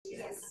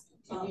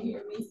Can you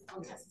hear me?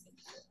 Okay.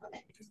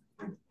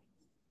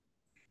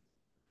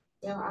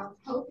 Well, I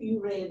hope you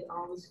read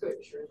all the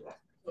scriptures. I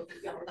hope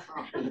you got a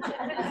copy.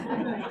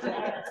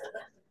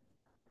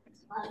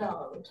 My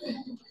dog.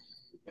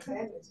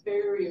 That is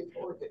very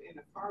important and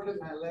a part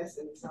of my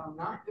lesson, so I'm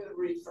not going to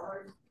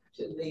refer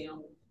to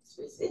them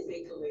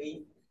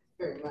specifically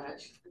very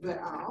much, but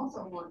I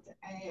also want to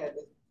add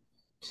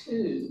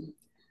two.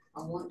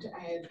 I want to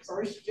add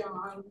 1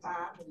 John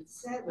 5 and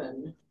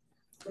 7,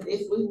 that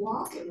if we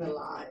walk in the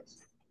light,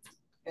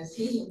 as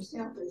he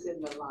himself is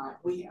in the light,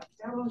 we have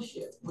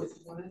fellowship with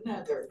one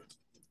another,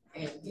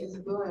 and his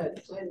blood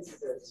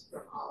cleanses us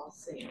from all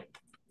sin.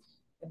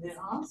 And then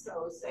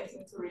also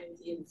 2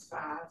 Corinthians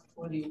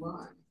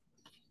 5:21.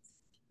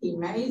 He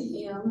made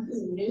him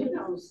who knew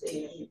no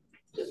sin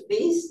to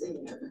be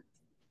sin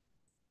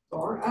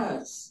for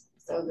us,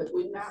 so that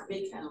we might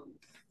become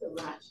the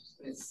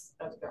righteousness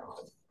of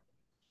God.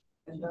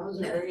 And those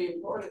are very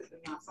important,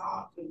 and I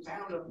thought we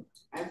found them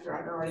after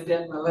I'd already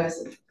done my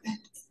lesson.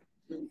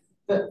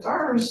 But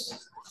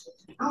first,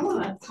 I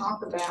want to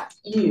talk about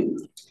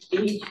you,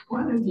 each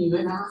one of you,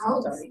 and I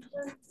hope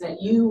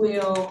that you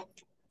will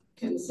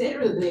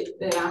consider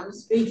that I'm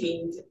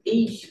speaking to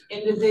each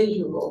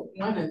individual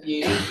one of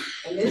you.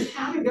 And this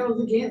kind of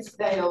goes against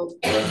Dale's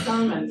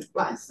sermon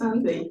last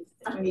Sunday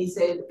when he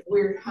said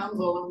we're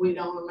humble and we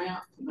don't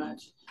amount to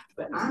much.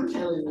 But I'm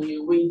telling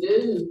you, we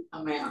do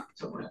amount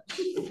to much.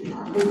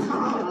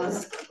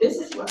 Because this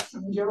is what's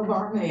from Joe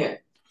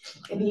Barnett.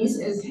 And he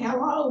says,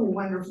 hello,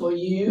 wonderful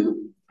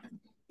you.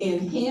 In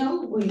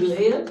him we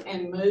live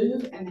and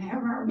move and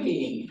have our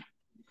being.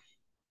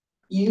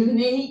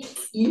 Unique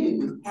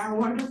you. How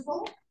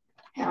wonderful.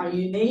 How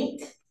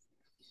unique.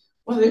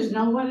 Well, there's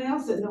no one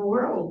else in the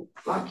world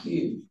like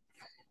you.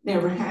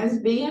 Never has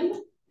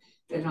been,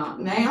 but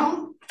not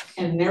now,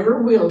 and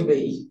never will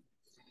be.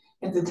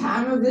 At the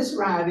time of this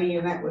writing,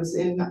 and that was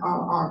in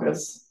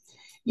August,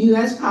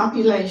 U.S.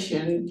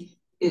 population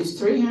is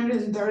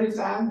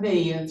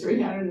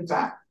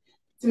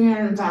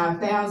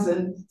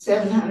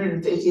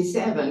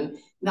 335,757,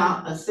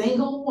 not a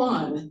single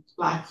one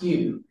like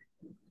you.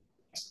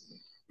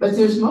 But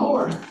there's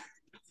more.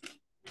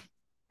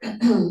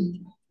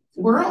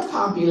 World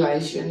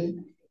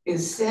population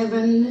is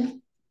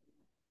I'm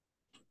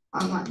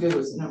not good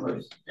with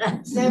numbers,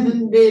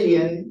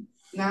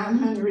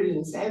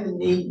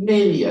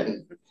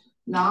 7,970,000,000,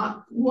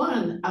 not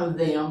one of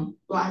them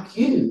like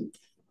you.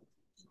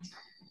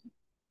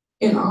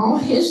 In all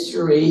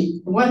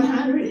history,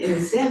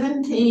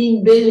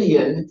 117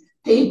 billion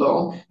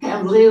people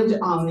have lived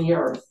on the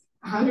earth.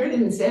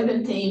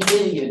 117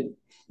 billion,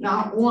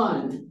 not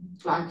one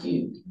like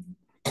you.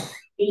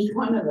 Each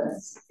one of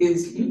us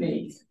is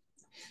unique.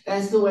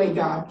 That's the way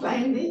God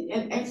planned it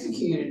and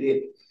executed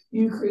it.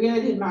 You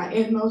created my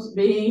inmost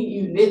being.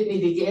 You knit me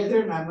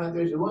together in my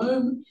mother's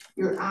womb.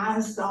 Your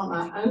eyes saw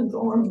my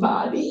unformed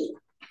body.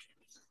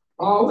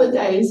 All the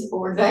days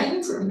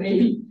ordained for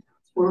me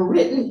were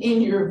written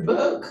in your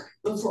book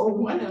before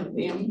one of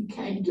them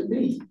came to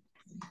be.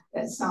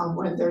 That's Psalm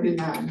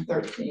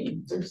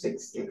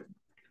 139:13-16.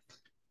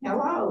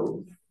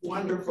 Hello,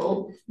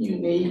 wonderful,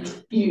 unique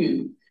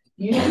you.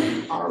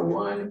 You are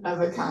one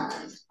of a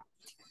kind.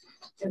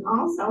 And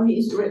also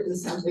he's written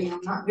something,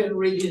 I'm not going to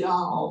read it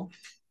all,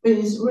 but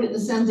he's written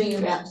something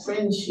about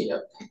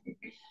friendship.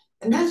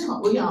 And that's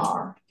what we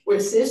are.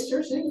 We're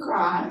sisters in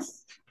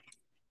Christ,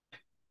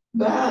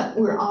 but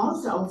we're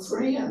also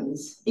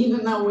friends,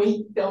 even though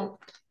we don't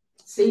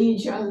see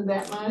each other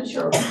that much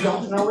or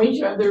don't know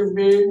each other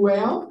very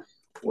well.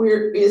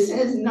 It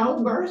says no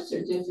birth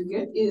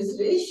certificate is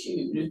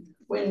issued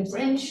when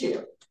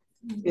friendship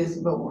is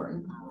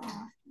born.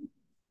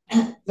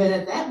 But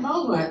at that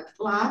moment,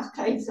 life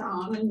takes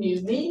on a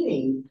new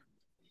meaning.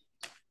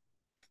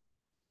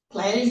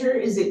 Pleasure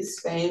is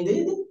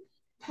expanded,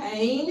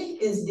 pain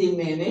is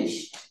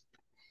diminished,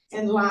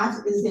 and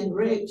life is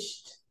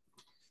enriched.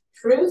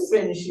 True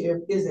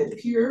friendship is a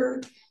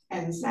pure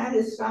and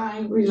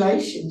satisfying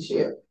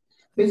relationship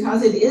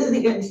because it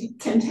isn't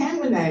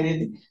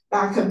contaminated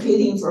by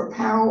competing for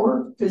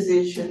power,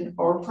 position,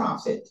 or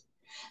profit.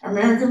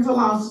 American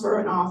philosopher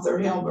and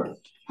author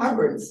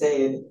Hubbard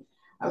said,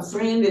 a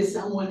friend is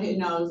someone who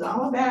knows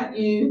all about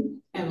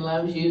you and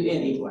loves you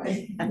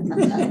anyway.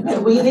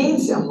 We need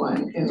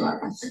someone in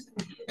life.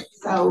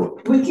 So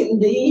we can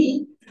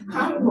be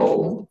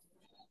humble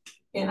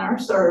in our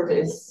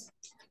service,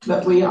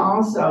 but we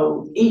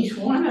also, each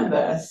one of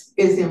us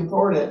is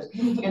important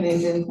and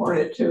is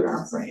important to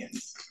our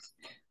friends.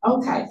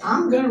 Okay,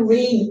 I'm going to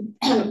read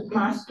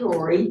my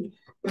story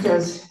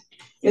because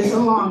it's a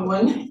long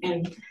one,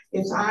 and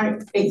if I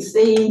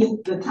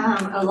exceed the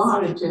time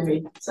allotted to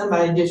me,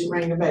 somebody just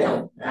ring a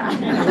bell.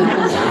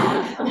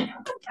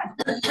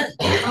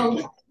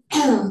 Okay.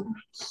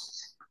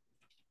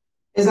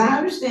 As I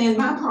understand,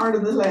 my part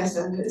of the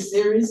lesson, the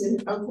series in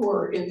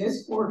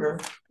this quarter,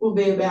 will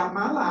be about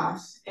my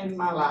life and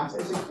my life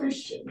as a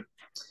Christian.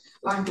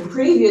 Like the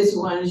previous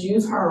ones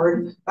you've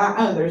heard by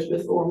others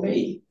before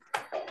me.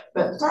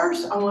 But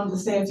first, I wanted to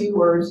say a few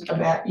words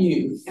about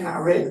you, and I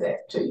read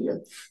that to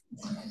you.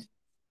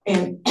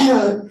 And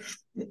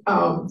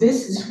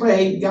this is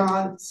where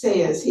God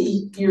says,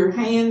 your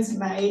hands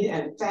made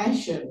and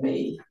fashioned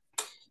me.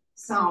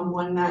 Psalm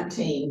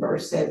 119,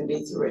 verse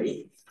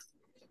 73.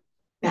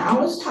 Now,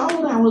 I was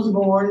told I was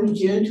born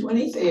June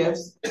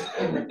 25th,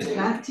 in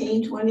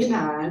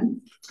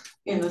 1929,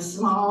 in a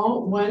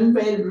small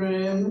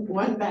one-bedroom,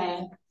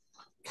 one-bath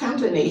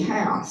company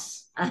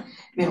house. And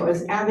it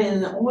was out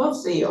in the oil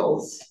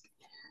fields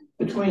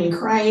between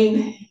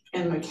Crane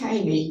and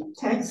McCamey,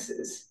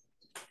 Texas,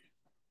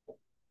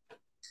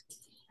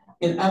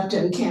 in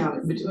Upton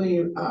County,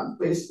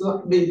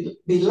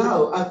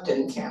 below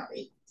Upton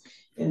County,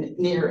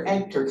 near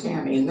Ector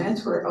County, and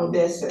that's where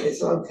Odessa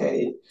is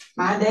located.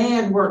 My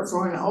dad worked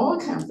for an oil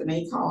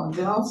company called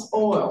Gulf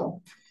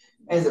Oil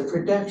as a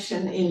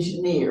production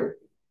engineer.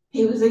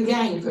 He was a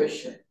gang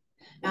pusher.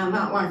 Now,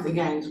 not like the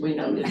gangs we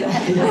know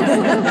today,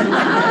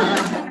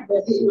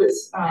 but he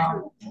was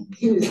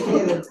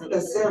head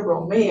of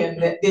several men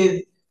that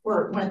did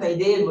work. What they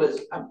did was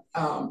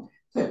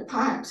put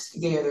pipes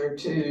together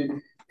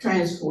to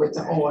transport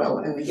the oil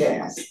and the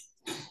gas.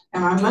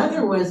 And my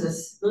mother was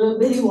a little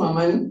bitty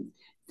woman,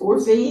 4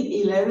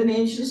 feet, 11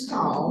 inches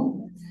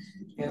tall,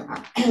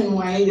 and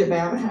weighed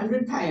about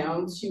 100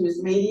 pounds. She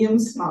was medium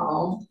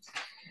small.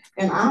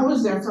 And I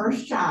was their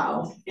first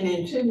child. And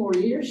in 2 more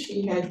years,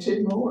 she had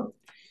 2 more.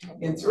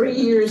 In 3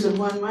 years and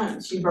 1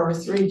 month, she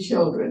birthed 3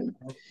 children.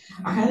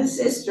 I had a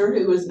sister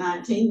who was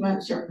 19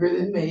 months younger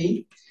than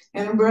me,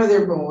 and a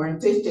brother born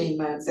 15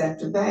 months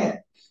after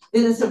that.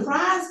 Then a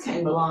surprise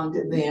came along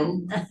to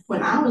them.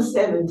 When I was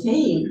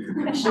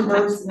 17, she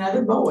birthed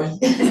another boy.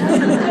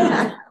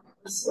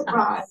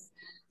 Surprise.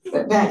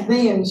 But back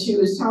then, she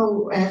was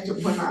told,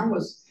 when I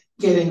was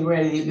getting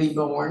ready to be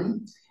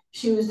born,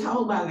 she was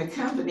told by the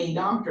company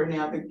doctor.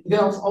 Now, the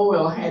Gulf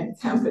Oil had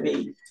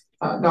company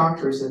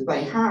doctors that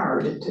they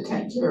hired to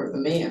take care of the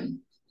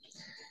men.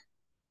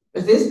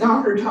 But this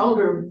doctor told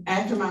her,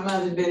 after my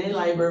mother had been in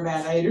labor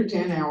about 8 or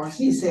 10 hours,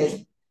 he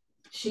said,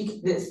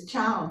 this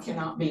child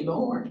cannot be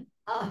born.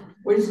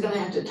 We're just going to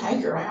have to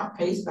take her out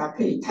piece by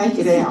piece, take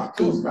it out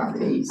piece by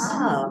piece.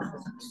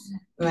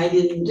 And they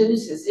didn't do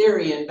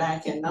cesarean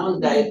back in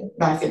those days,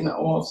 back in the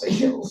oil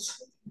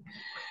fields.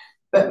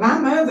 But my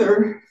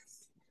mother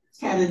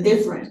had a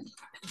different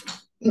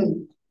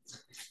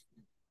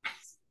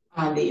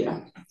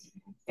idea.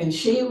 And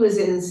she was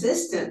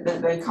insistent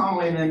that they call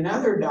in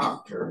another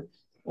doctor,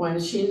 one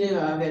she knew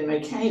of in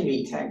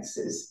McCamey,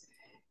 Texas.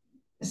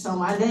 So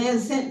my dad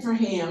sent for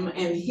him,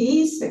 and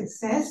he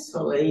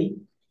successfully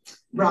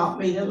brought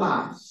me to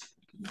life.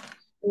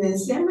 And then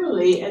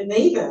similarly,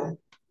 Anita,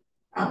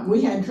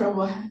 we had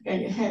trouble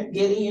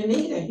getting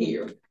Anita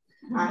here.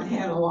 I'd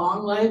had a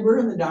long labor,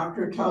 and the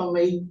doctor told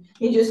me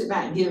he just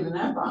about given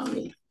up on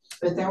me.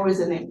 But there was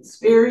an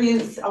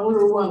experienced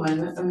older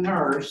woman, a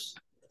nurse,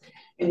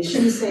 and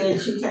she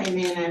said, she came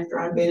in after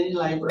I'd been in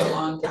labor a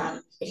long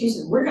time. She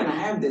said, we're going to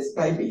have this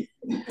baby.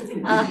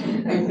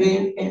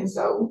 And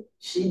so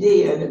she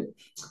did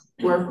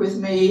work with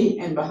me,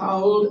 and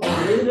behold,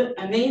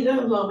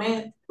 Anita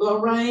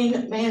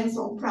Lorraine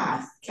Mansell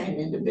Price came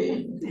into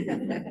being.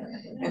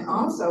 And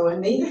also,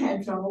 Anita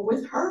had trouble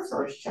with her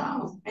first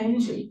child,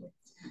 Angie.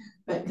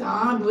 But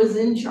God was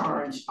in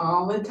charge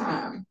all the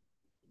time.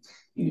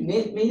 You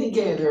knit me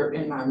together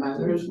in my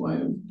mother's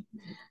womb.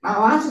 My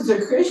life as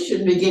a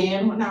Christian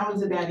began when I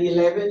was about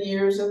 11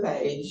 years of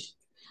age.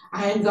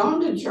 I had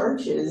gone to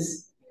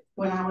churches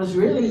when I was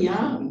really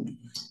young.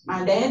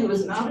 My dad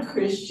was not a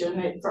Christian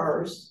at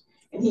first,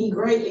 and he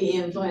greatly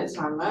influenced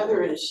my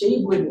mother, and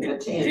she wouldn't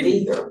attend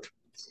either.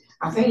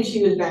 I think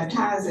she was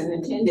baptized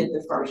and attended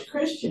the first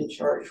Christian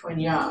church when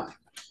young.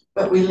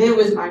 But we lived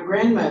with my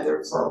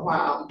grandmother for a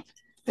while,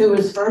 who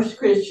was first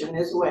Christian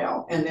as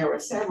well, and there were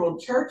several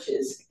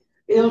churches,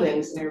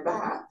 buildings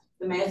nearby,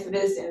 the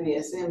Methodist and the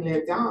Assembly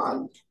of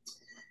God.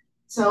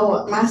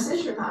 So my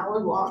sister and I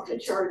would walk to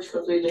church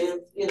because we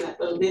lived in that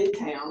little big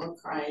town of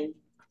Crane.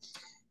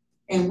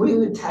 And we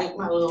would take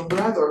my little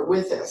brother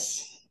with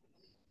us.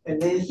 And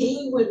then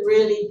he would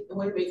really,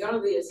 when we go to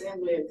the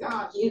Assembly of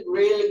God, he'd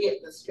really get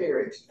in the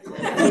spirit. He'd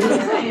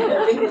stand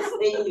up in his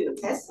knee and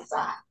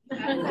testify.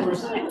 Of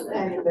course,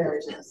 that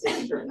embarrassed my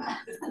sister and I.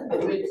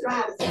 And we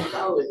tried to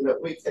control him,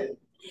 but we couldn't.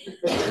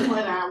 But then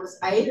when I was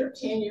 8 or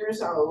 10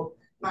 years old,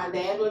 my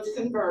dad was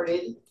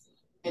converted,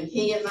 and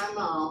he and my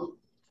mom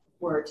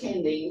were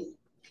attending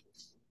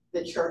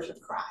the Church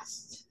of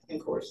Christ. And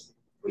of course,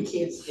 we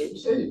kids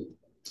did too.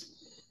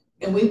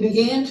 And we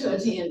began to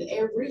attend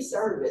every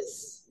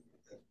service.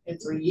 And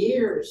for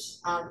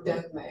years, I've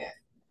done that.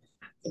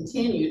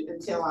 Continued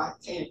until I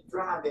can't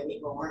drive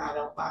anymore. And I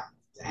don't like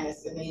to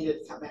ask Anita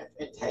to come up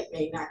and take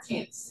me. And I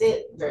can't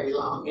sit very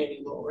long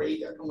anymore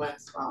either in one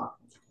spot.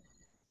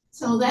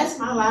 So that's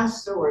my life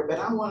story. But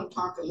I want to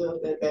talk a little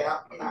bit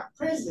about my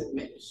prison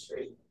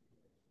ministry.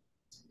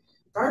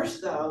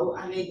 First, though,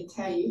 I need to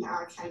tell you how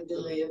I came to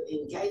live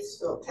in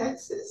Gatesville,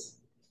 Texas.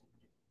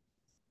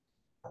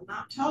 I've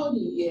not told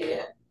you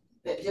yet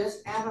that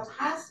just out of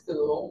high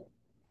school,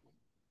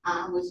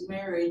 I was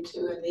married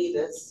to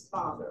Anita's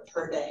father,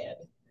 her dad,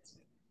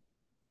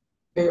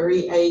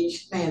 Barry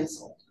H.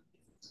 Mansell.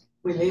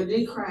 We lived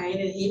in Crane,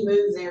 and he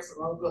moved there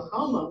from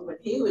Oklahoma when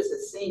he was a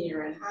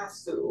senior in high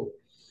school.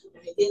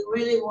 And he didn't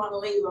really want to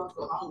leave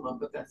Oklahoma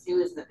because he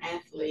was an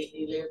athlete.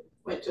 He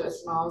went to a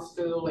small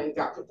school and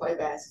got to play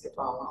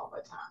basketball all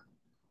the time.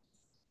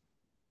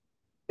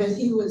 But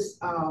he was,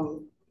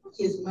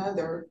 his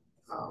mother,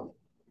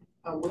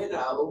 a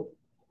widow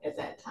at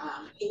that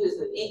time. He was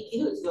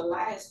the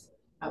last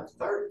of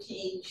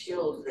 13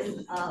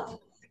 children,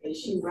 and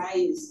she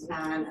raised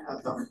 9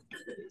 of them.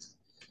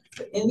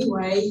 But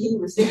anyway, he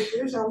was 6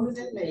 years older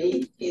than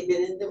me. He had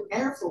been in the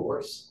Air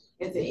Force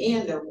at the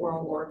end of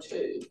World War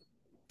II.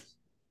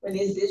 When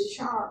he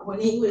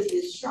was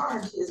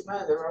discharged, his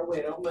mother, a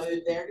widow,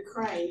 moved there to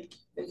Crane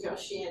because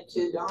she had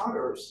 2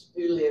 daughters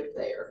who lived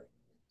there.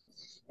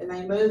 And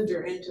they moved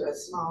her into a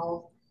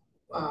small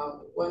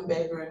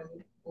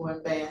 1-bedroom,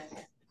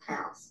 1-bath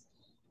house.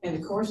 And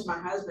of course, my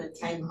husband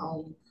came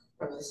home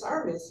from the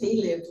service.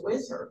 He lived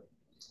with her.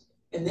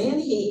 And then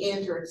he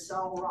entered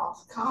Sol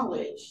Roth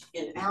College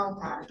in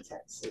Alpine,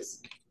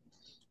 Texas.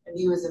 And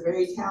he was a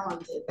very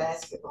talented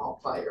basketball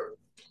player.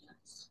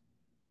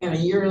 And a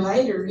year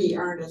later, he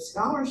earned a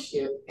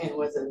scholarship and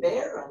was a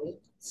veteran,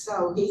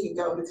 so he could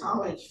go to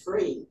college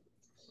free.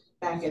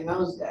 Back in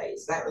those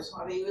days, that was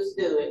what he was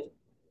doing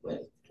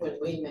when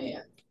we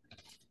met.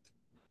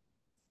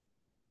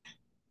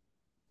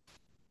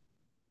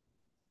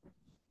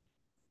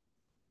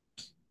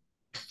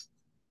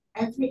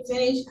 After he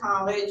finished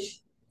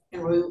college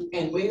and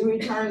we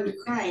returned to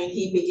Crane,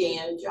 he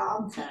began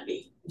job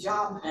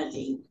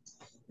hunting.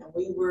 And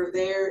we were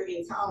there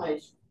in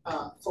college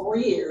 4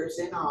 years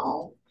in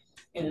all.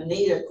 And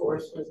Anita, of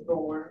course, was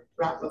born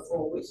right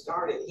before he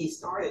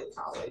started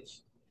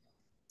college.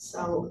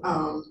 So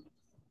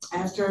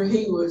after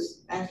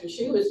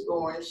she was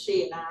born,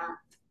 she and I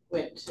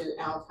went to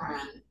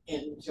Alpine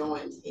and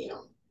joined him.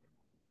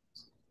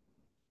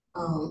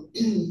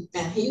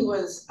 And he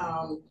was,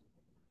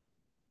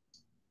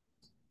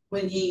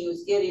 when he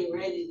was getting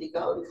ready to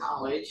go to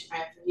college,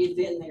 after he'd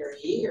been there a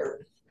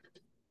year,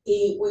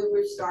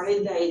 we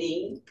started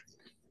dating,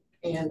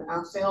 and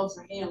I fell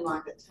for him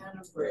like a ton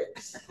of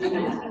bricks. He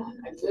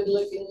was a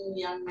good-looking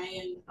young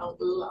man, a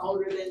little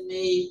older than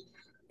me,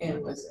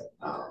 and was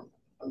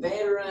a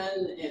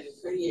veteran and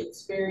pretty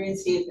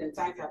experienced. In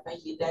fact, I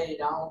think he dated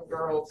all the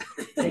girls.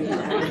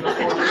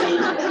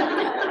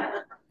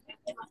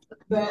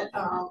 But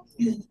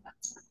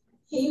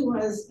he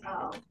was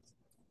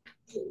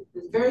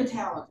very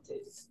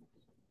talented.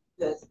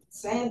 The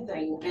sad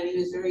thing, and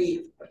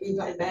he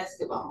played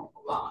basketball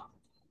a lot.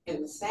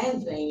 And the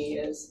sad thing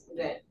is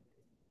that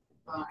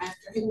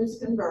after he was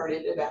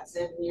converted, about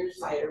 7 years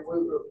later,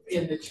 we were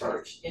in the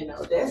church in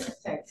Odessa,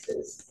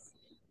 Texas,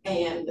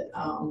 and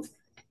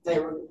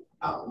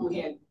we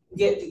had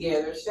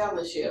get-togethers,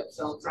 fellowships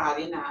on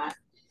Friday night,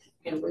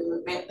 and we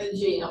met in the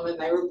gym, and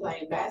they were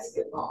playing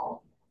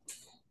basketball,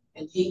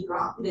 and he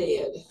dropped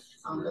dead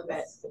on the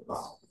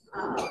basketball.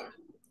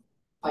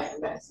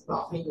 Playing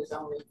basketball. He was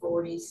only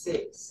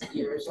 46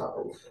 years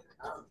old.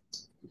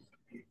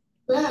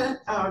 But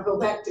go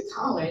back to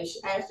college.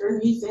 After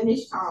he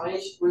finished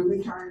college, we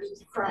returned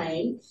to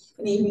Crane,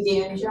 and he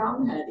began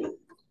job hunting.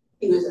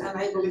 He was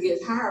unable to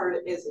get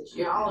hired as a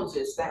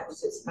geologist. That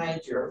was his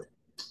major.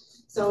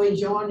 So he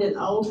joined an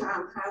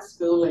old-time high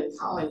school and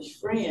college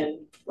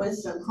friend,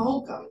 Winston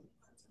Holcomb,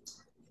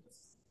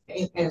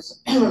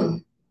 as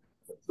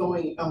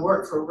going and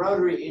work for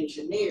rotary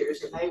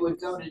engineers, and they would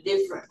go to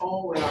different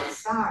oil well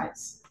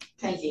sites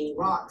taking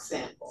rock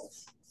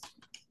samples.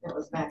 That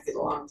was back a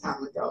long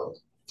time ago.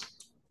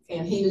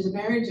 And he was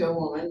married to a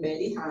woman,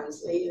 Betty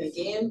Hinsley, and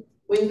again,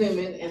 we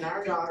women and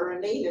our daughter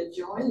Anita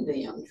joined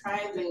them,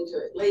 traveling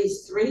to at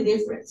least 3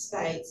 different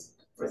states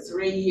for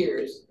 3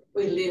 years.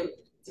 We lived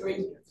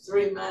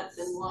three months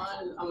in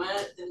one, a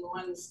month in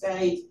one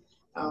state.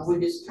 We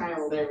just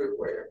traveled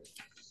everywhere.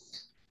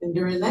 And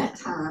during that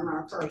time,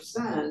 our first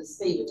son,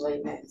 Stephen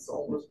Lee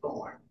Mansell, was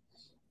born.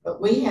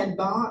 But we had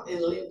bought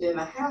and lived in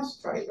a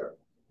house trailer.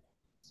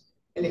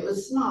 And it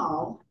was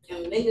small,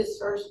 and Anita's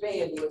first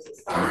bed was a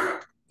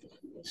sofa.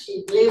 And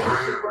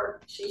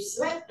she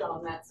slept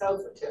on that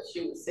sofa till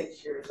she was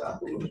 6 years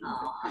old. And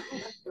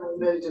we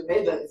moved to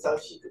Midland so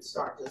she could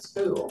start to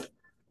school.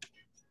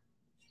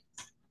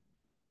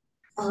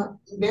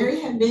 Mary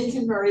had been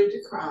converted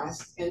to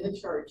Christ in the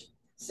church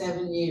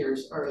 7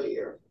 years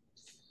earlier.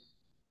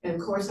 And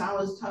of course, I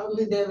was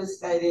totally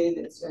devastated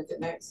and spent the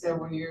next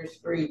several years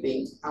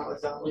grieving. I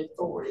was only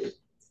 40.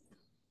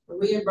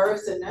 We had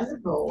birthed another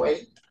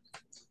boy,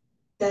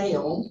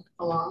 Dale,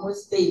 along with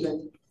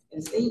Stephen.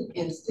 And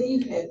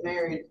Steve had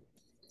married,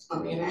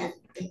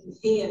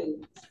 he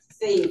and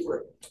Steve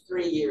were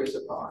 3 years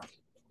apart.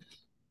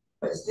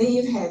 But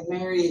Steve had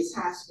married his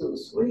high school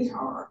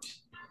sweetheart.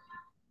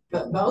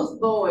 But both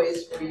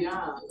boys were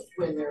young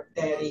when their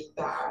daddy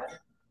died.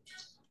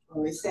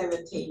 Only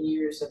 17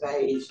 years of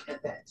age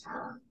at that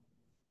time.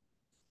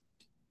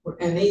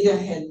 Anita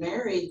had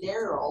married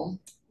Daryl,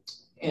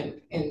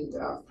 in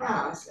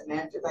Price, and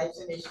after they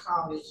finished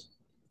college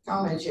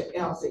at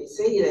LCC,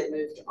 they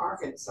moved to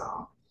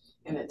Arkansas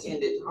and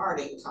attended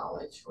Harding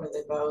College, where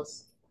they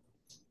both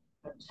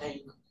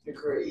obtained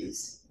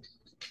degrees.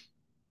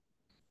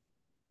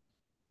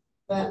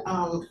 But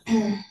I've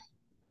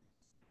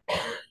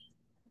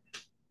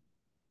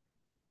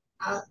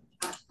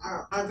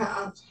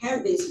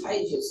had these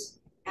pages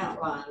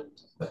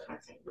outlined, but I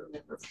can't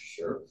remember for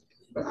sure.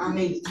 But I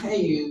need to tell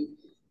you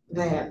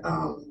that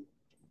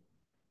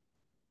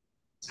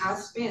I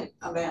spent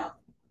about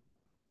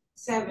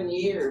 7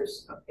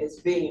 years as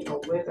being a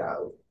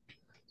widow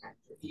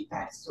after he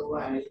passed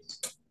away.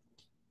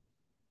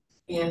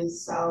 And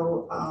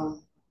so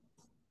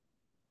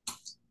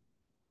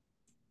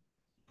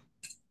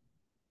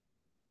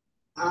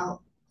I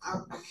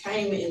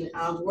came in,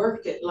 I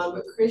worked at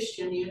Lubbock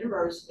Christian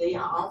University.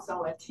 I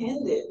also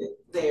attended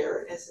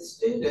there as a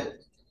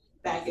student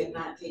back in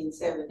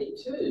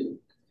 1972.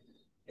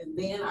 And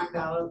then I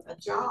got a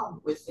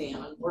job with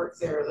them and worked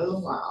there a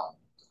little while.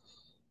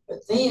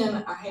 But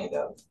then I had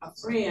a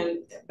friend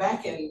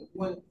back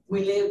when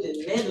we lived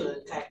in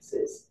Midland,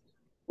 Texas.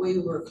 We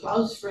were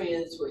close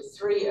friends with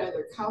 3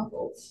 other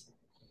couples,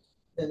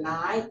 the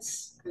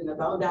Knights and the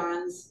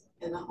Bodines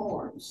and the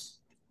Hornes.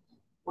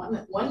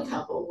 One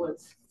couple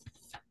was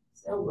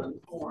Sylvan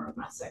Horne,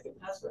 my second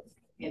husband,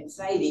 and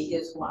Sadie,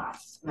 his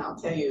wife. And I'll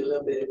tell you a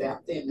little bit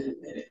about them in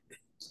a minute.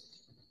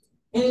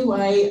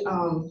 Anyway,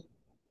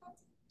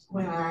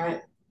 when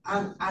I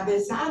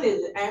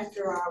decided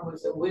after I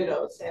was a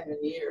widow 7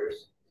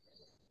 years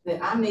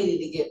that I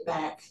needed to get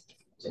back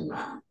to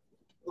my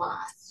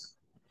life.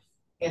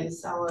 And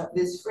so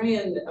this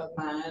friend of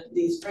mine,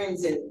 these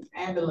friends in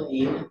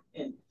Abilene,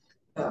 and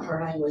her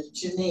name was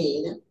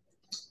Janine,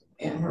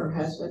 and her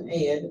husband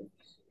Ed,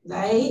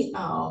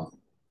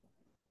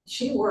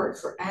 she worked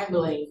for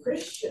Abilene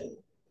Christian.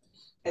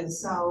 And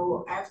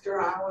so after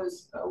I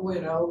was a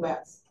widow,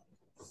 about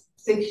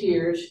 6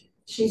 years,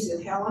 she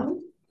said,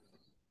 Helen,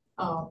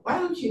 why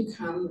don't you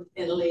come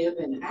and live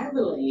in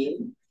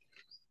Abilene,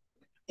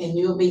 and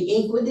you'll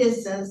be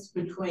equidistant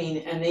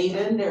between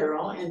Anita and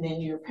Daryl and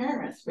then your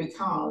parents,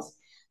 because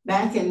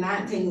back in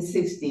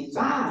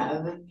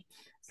 1965,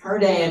 her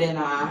dad and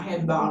I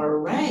had bought a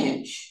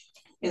ranch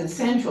in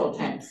Central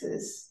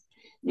Texas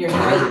near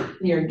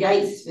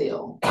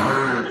Gatesville,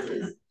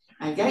 Texas.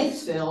 Now,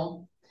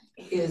 Gatesville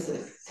is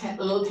a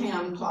little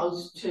town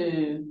close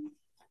to,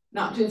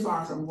 not too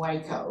far from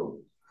Waco.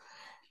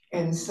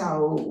 And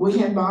so we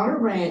had bought a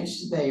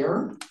ranch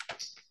there.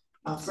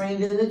 A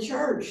friend in the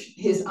church,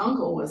 his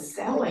uncle was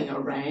selling a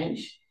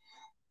ranch,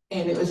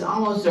 and it was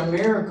almost a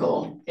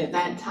miracle. At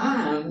that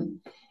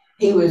time,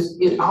 he was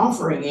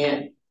offering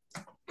it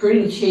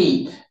pretty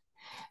cheap.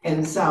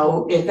 And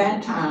so at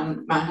that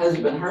time, my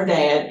husband, her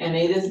dad,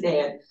 Anita's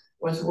dad,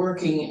 was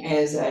working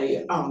as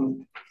a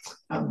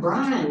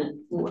brine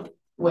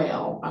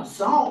well, a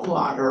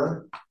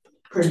saltwater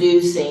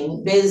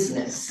producing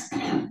business.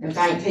 In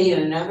fact, he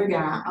and another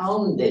guy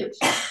owned it.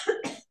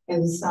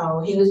 And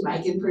so he was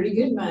making pretty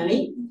good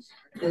money.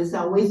 And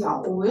so we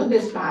thought, well, we'll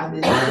just buy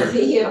this, because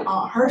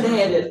her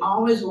dad had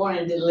always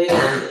wanted to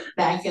live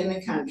back in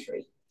the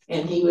country.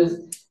 And he was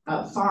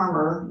a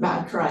farmer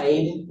by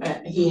trade.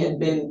 He had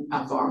been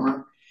a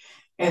farmer.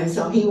 And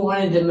so he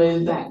wanted to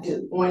move out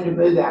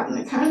in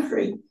the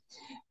country.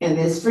 And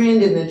this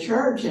friend in the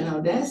church in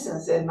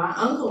Odessa said, my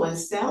uncle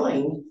is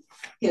selling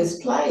his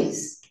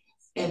place,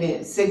 and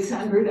it's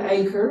 600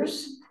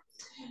 acres.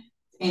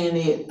 And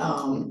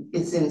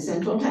it's in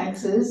Central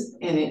Texas,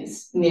 and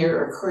it's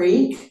near a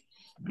creek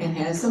and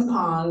has some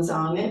ponds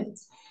on it.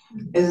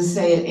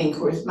 And of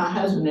course, my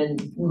husband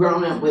had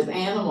grown up with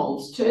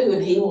animals too,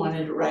 and he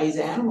wanted to raise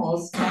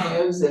animals,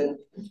 calves and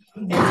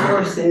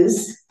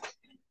horses.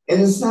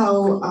 And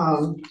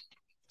so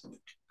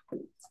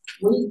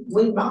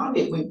we bought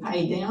it, we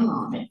paid down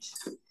on it.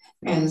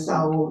 And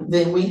so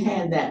then we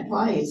had that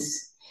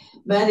place.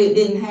 But it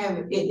didn't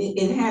have,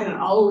 it had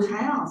an old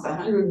house,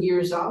 100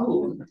 years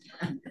old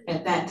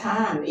at that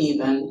time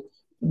even,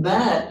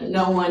 but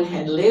no one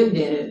had lived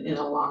in it in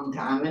a long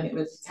time, and it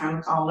was kind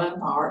of falling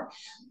apart.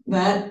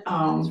 But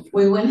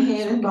we went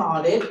ahead and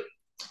bought it,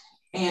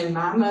 and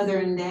my mother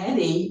and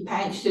daddy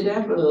patched it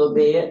up a little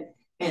bit,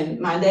 and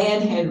my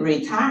dad had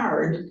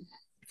retired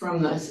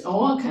from the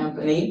oil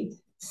company,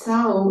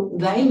 so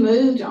they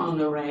moved on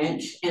the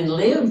ranch and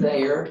lived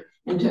there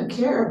and took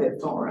care of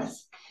it for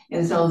us.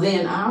 And so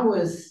then I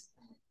was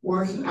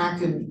working,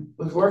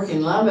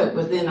 working Lubbock,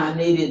 but then I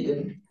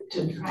needed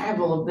to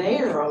travel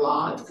there a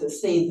lot to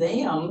see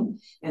them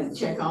and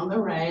check on the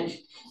ranch.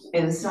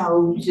 And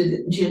so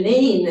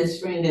Janine, this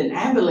friend in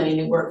Abilene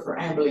who worked for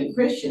Abilene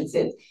Christian,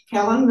 said,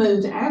 Helen,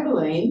 move to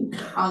Abilene,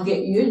 I'll get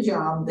you a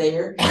job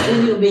there,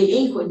 and you'll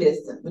be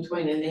equidistant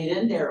between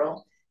Anita and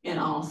Daryl and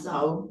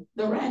also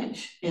the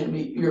ranch and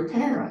your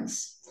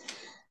parents.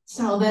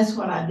 So that's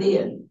what I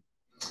did.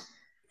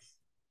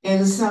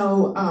 And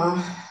so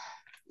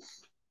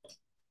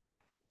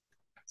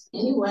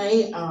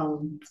anyway,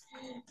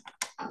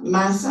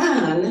 My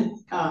son,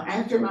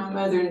 after my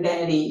mother and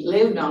daddy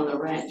lived on the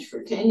ranch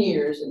for 10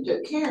 years and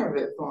took care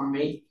of it for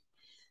me,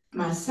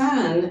 my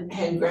son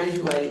had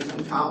graduated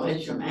from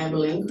college from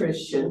Abilene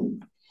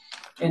Christian,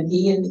 and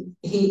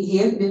he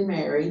had been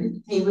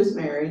married. He was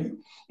married,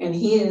 and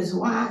he and his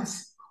wife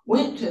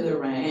went to the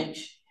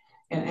ranch.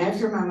 And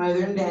after my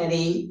mother and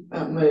daddy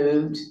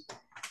moved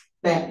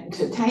back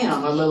to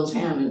town, a little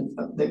town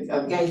of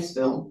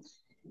Gatesville,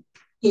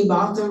 he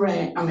bought the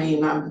ranch. I mean,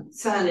 my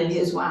son and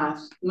his wife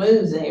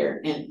moved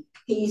there, and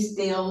he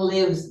still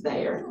lives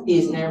there.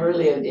 He's never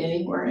lived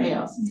anywhere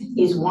else.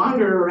 He's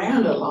wandered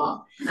around a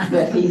lot,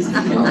 but he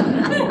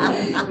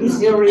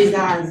still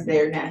resides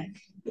there now.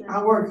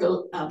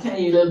 I'll tell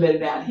you a little bit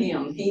about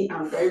him.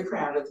 I'm very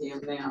proud of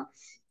him now.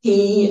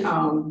 He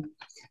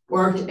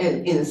worked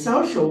in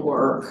social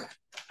work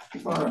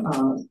for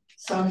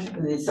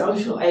the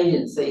social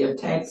agency of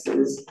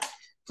Texas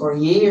for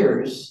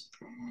years.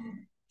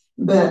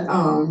 But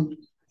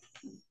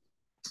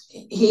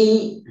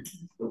he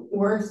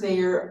worked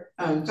there.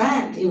 In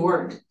fact, he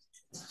worked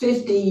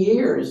 50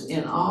 years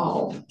in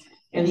all,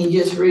 and he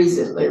just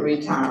recently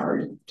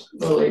retired,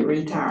 fully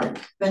retired.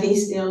 But he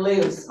still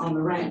lives on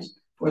the ranch.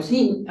 Of course,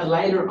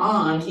 later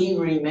on he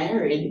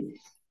remarried,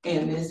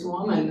 and this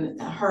woman,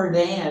 her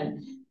dad,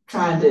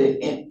 tried to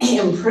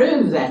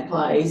improve that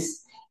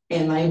place,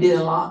 and they did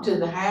a lot to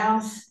the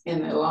house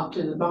and a lot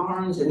to the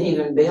barns, and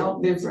even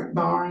built different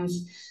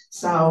barns.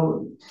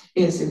 So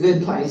it's a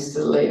good place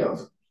to live.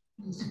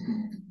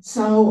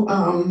 So,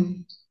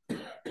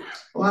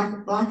 like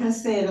I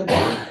said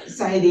about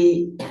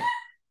Sadie,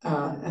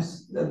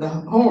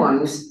 the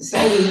Hornes,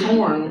 Sadie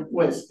Horne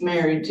was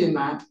married to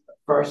my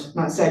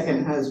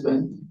second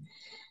husband,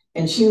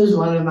 and she was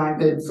one of my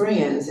good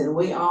friends, and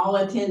we all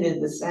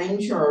attended the same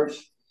church,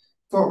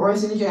 Fort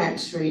Worth and Jack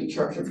Street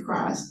Church of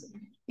Christ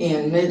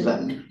in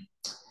Midland.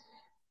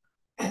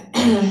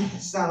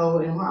 So,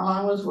 and while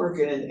I was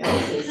working at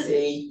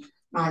LCC,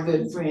 my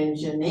good friend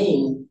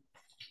Janine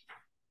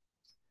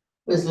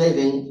was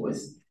living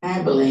with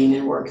Abilene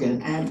and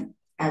working at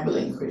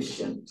Abilene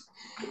Christian.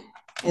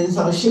 And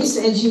so she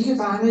said she could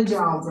find a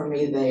job for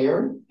me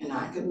there, and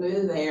I could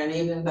move there. And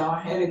even though I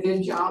had a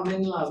good job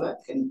in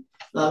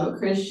Lubbock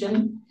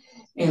Christian,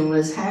 and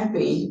was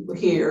happy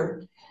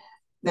here,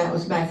 that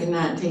was back in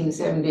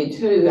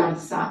 1972,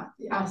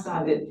 I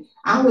decided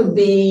I would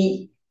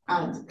be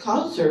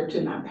closer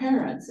to my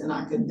parents, and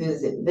I could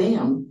visit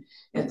them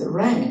at the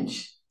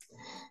ranch.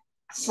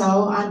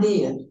 So I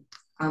did.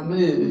 I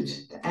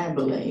moved to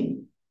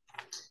Abilene.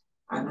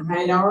 I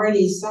had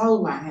already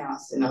sold my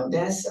house in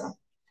Odessa,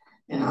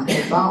 and I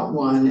had bought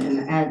one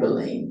in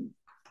Abilene.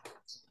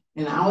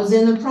 And I was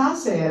in the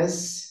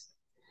process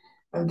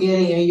of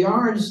getting a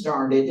yard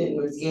started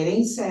and was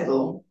getting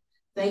settled,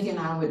 thinking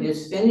I would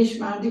just finish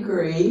my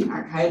degree.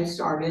 I had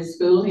started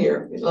school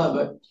here at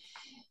Lubbock,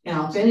 and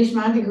I'll finish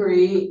my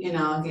degree and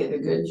I'll get a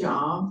good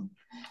job,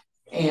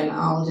 and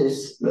I'll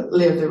just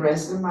live the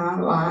rest of my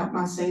life,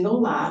 my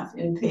single life,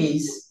 in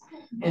peace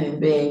and in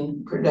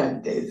being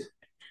productive.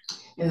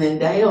 And then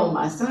Dale,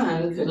 my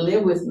son, could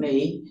live with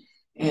me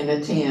and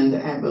attend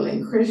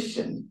Abilene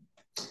Christian.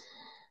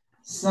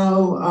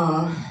 So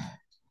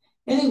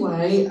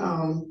anyway,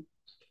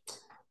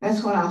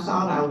 that's what I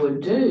thought I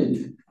would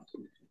do.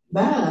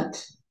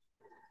 But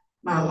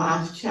my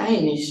life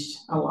changed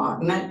a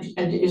lot. And that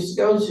just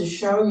goes to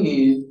show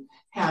you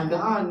how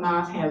God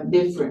might have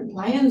different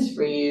plans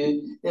for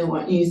you than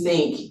what you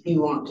think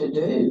you want to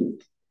do.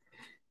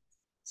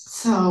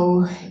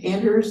 So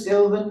enter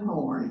Sylvan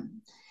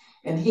Horne.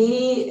 And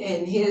he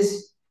and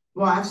his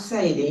wife,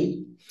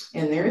 Sadie,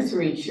 and their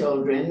 3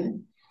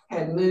 children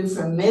had moved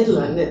from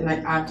Midland. And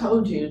I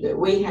told you that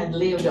we had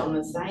lived on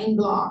the same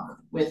block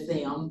with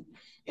them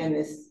and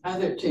this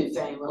other 2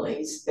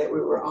 families that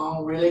we were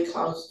all really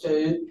close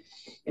to.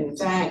 In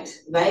fact,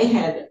 they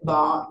had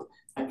bought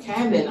a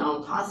cabin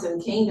on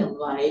Possum Kingdom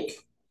Lake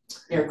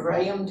near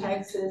Graham,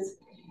 Texas,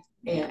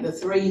 and the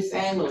 3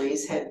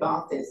 families had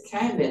bought this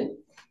cabin,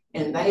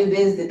 and they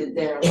visited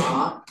there a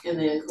lot. And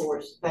then, of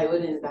course, they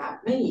would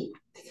invite me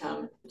to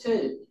come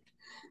too.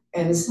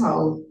 And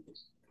so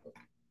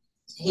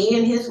he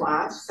and his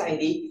wife,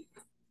 Sadie,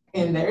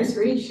 and their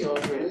 3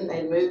 children,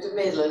 they moved to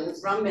Midland,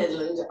 from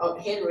Midland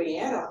to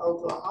Henrietta,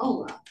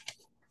 Oklahoma.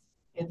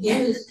 And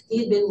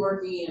he'd been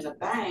working in a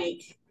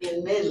bank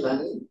in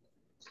Midland,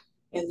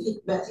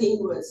 but he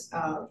was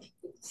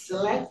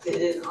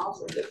selected and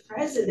offered the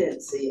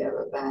presidency of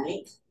a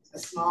bank, a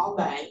small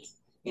bank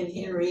in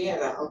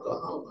Henrietta,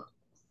 Oklahoma.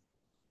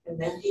 And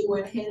then he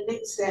went ahead and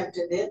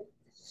accepted it,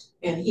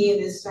 and he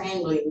and his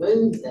family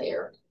moved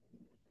there.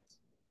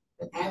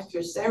 But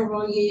after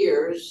several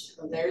years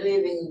of their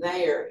living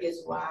there,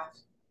 his wife,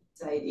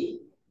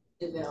 Sadie,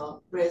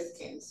 developed breast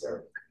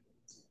cancer.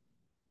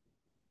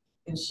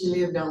 And she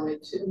lived only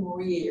 2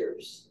 more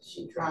years.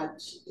 She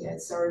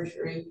had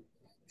surgery,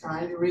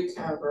 trying to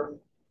recover,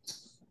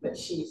 but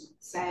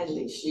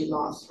sadly, she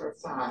lost her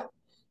fight.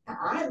 Now,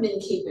 I've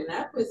been keeping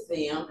up with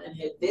them and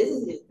had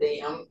visited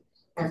them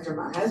after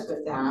my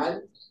husband died.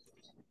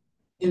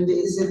 and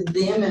visited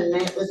them and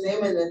met with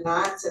them in the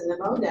Knights and the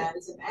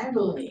Modines in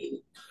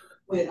Abilene.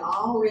 We had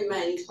all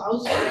remained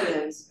close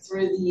friends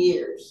through the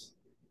years.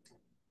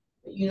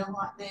 But you know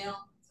what now?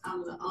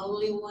 I'm the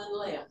only one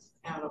left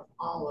out of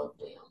all of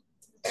them.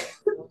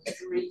 Those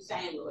 3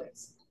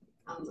 families,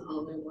 I'm the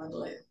only one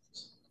left.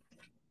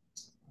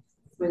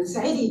 When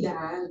Sadie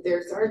died,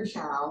 their 3rd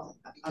child,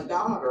 a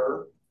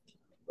daughter,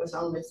 was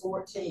only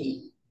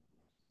 14.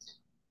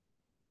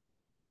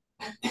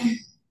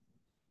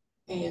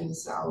 And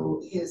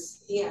so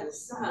he had a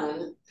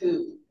son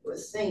who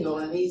was single,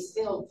 and he's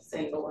still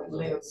single and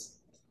lives.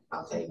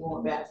 I'll tell you more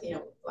about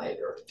him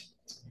later.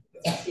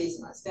 He's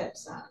my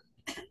stepson.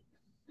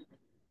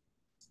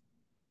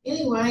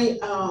 Anyway,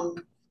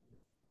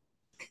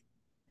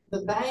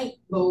 the bank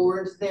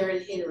board there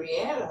in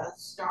Henrietta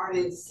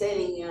started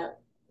setting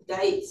up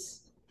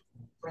dates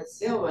for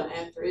Sylvan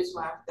after his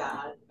wife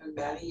died. And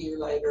about a year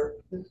later,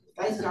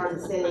 they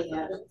started setting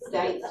up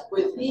dates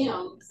with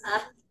him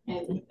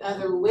and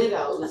other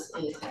widows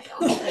in town.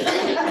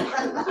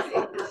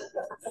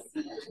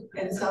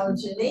 And so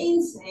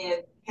Janine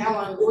said,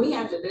 Helen, we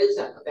have to do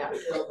something about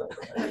Sylvan.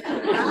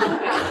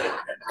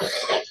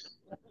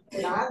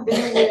 And I've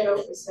been a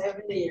widow for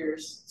 7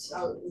 years.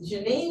 So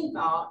Janine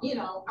thought, you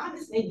know, I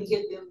just need to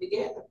get them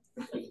together.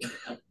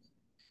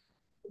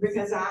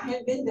 Because I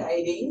had been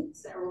dating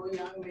several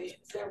young men,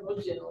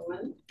 several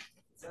gentlemen,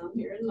 some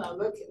here in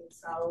Lubbock. And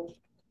so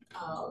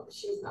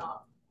she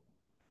thought,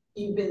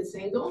 you've been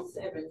single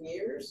 7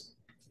 years,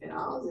 and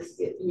I'll just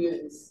get you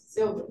and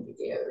Sylvan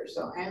together.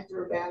 So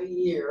after about a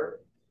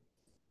year,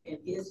 and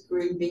his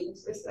grieving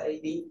for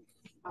Sadie,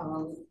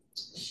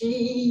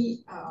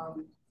 she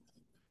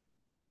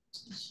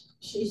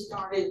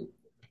started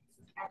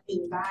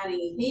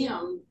inviting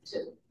him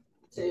to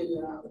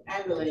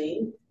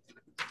Abilene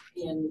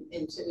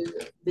into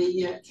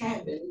the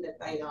cabin that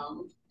they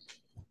owned.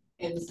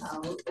 And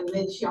so, and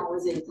then she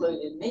always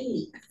included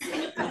me.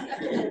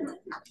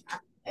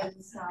 And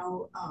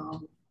so,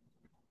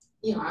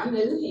 you know, I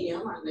knew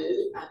him. I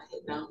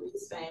had known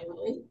his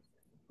family,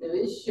 knew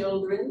his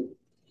children.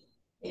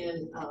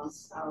 And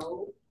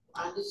so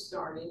I just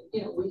started,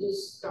 you know, we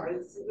just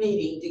started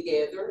meeting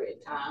together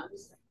at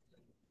times.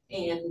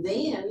 And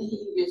then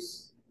he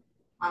just,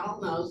 I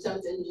don't know,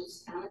 something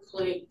just kind of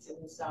clicked.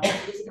 And so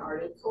he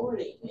started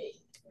courting me.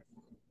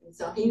 And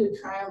so he would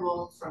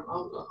travel from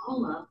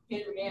Oklahoma,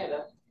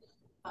 Henrietta,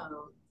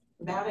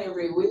 about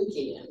every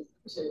weekend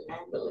to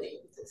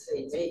Abilene to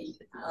see me,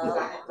 because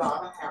I had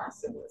bought a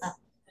house and was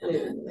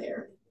living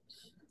there.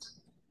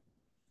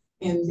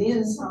 And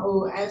then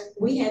so as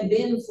we had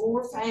been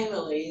 4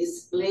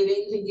 families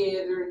living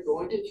together,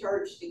 going to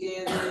church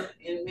together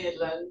in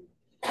Midland,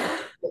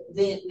 but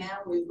then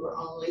now we were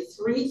only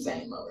 3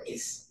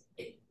 families.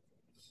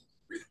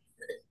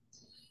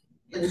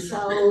 And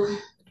so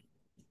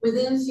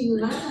within a few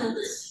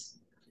months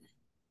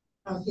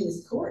of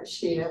his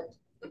courtship,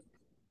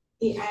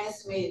 he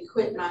asked me to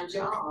quit my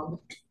job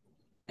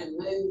and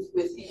move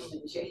with him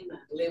and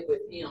Jana, live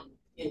with him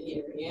in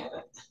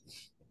Henrietta.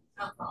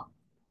 I thought,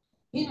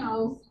 you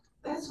know,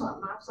 that's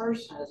what my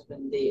first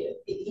husband did.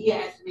 He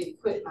asked me to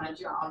quit my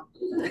job.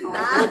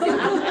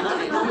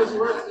 I was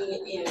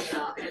working in as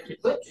a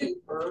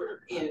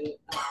bookkeeper in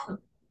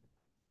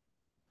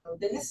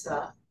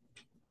Odessa,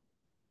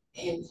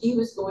 and he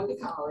was going to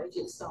college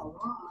at St.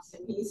 Ross,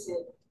 and he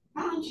said,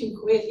 why don't you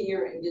quit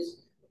here and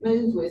just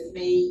move with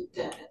me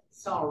to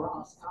St.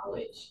 Ross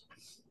College?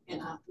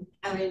 And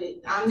I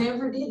mean, I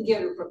never did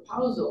get a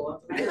proposal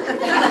of marriage.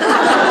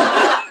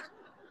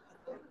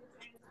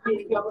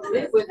 To go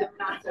live with him,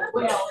 and I said,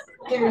 well,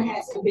 there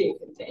has to be a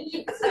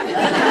contingency. There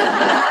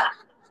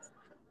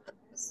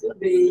has to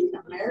be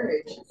a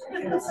marriage.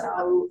 And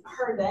so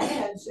her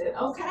dad said,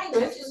 okay,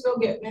 let's just go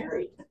get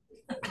married.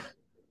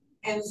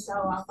 And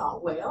so I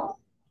thought,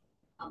 well,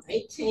 I'm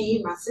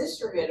 18. My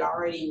sister had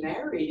already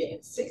married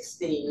at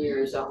 16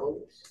 years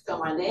old. So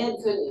my dad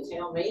couldn't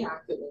tell me I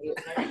couldn't get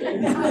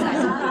married.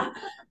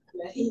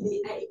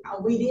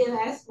 But we did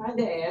ask my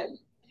dad.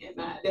 And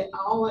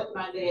all that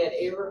my dad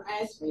ever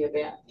asked me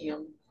about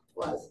him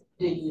was,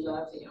 do you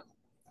love him?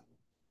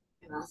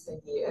 And I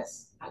said,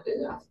 yes, I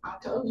do. I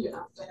told you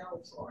I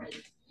fell for him.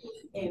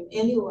 And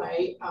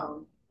anyway,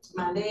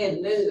 my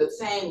dad knew the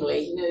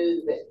family,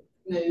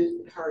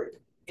 knew her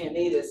and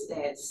Anita's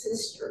dad's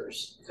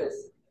sisters,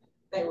 because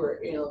they were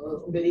in a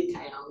little bitty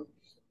town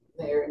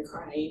there in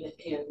Crane.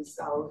 And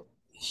so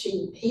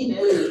he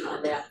knew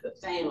about the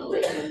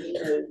family, and he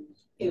knew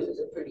he was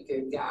a pretty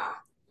good guy.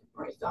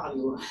 Or he thought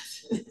he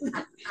was.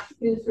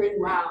 He was pretty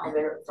wild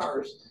there at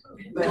first.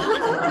 But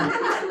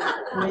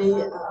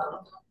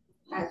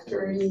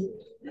after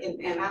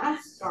and I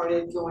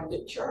started going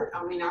to church.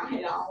 I mean, I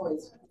had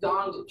always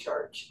gone to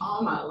church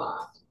all my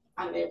life.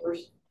 I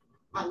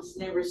just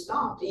never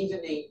stopped,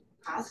 even in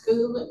high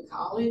school and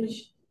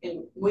college.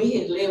 And we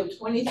had lived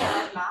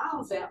 25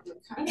 miles out in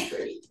the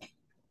country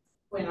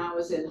when I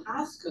was in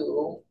high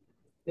school,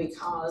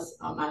 because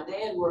my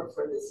dad worked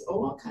for this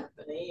oil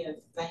company, and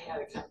they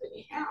had a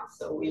company house,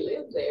 so we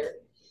lived there.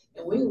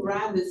 And we would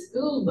ride the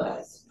school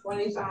bus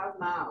 25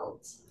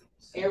 miles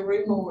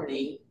every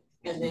morning,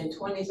 and then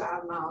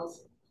 25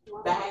 miles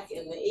back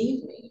in the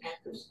evening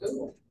after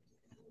school.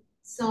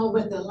 So,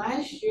 but the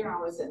last year I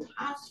was in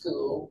high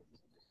school,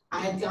 I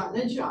had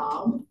gotten a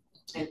job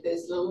at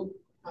this little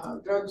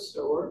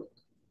drugstore,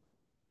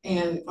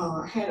 and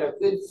had a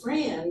good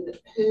friend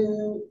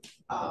who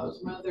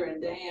was mother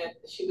and dad.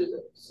 She was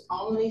the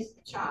only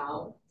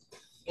child,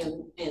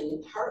 and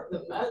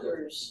the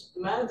mother's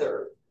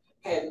mother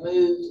had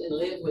moved and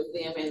lived with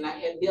them, and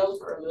they had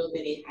built her a little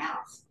bitty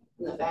house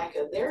in the back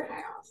of their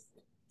house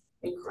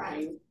in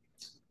Crane.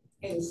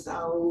 And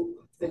so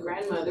the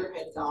grandmother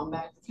had gone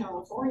back to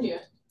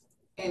California,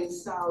 and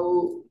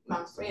so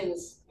my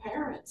friend's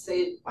parents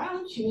said, "Why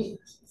don't you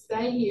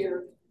stay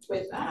here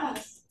with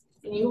us,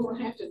 and you won't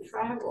have to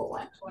travel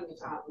like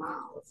 25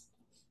 miles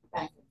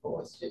back and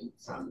forth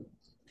from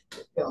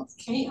Bill's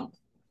camp."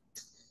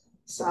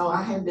 So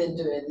I had been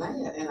doing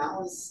that, and I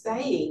was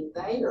staying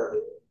there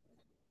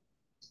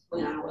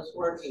when I was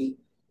working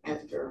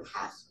after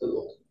high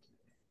school.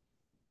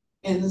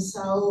 And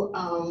so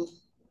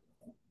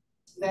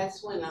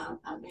that's when I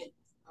met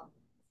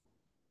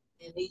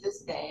Anita's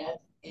dad,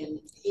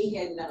 and he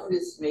had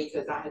noticed me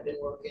because I had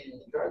been working in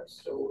the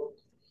drugstore,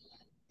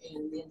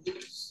 and then he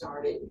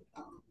started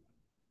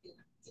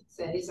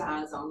set his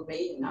eyes on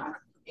me, and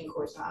of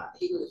course,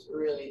 he was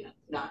really a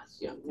nice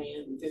young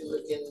man, good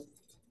looking,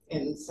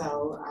 and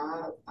so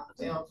I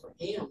fell for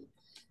him.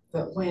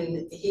 But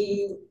when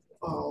he,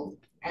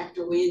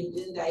 after we had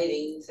been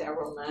dating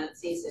several months,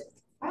 he said,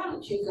 "Why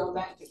don't you go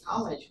back to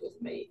college with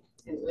me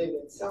and live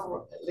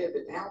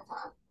in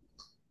Alpine?"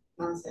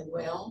 And I said,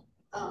 "Well,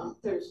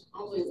 there's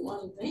only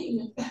one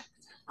thing.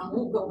 I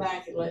won't go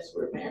back unless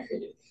we're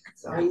married."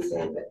 So he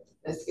said, "But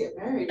let's get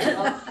married."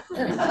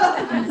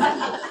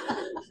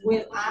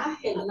 When I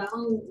had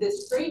known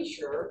this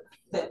preacher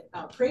that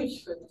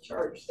preached for the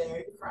church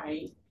there in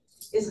Crane,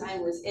 his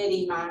name was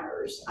Eddie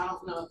Myers. I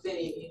don't know if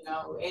any of you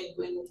know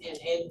Edwin and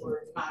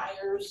Edward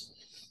Myers.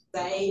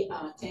 They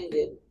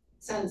attended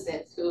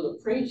Sunset School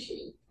of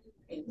Preaching,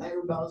 and they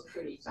were both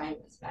pretty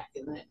famous back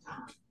in that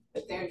time.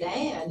 But their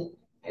dad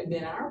had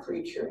been our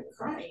preacher at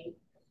Crane,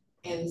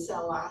 and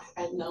so I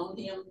had known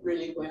him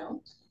really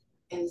well.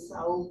 And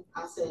so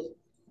I said,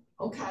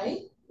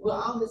 "Okay,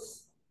 well,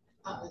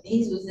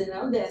 he was in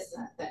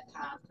Odessa at that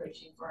time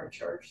preaching for our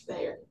church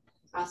there."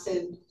 I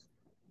said,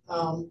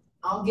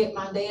 "I'll get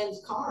my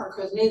dad's car,"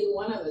 because neither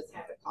one of us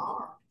had a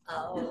car.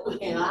 Oh.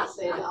 And I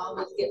said, "I'll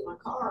just get my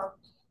car."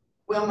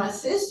 Well, my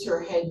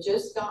sister had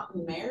just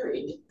gotten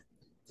married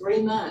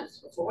 3 months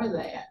before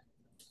that,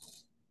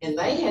 and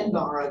they had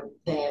borrowed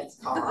Dad's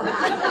car.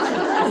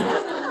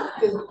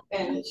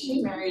 And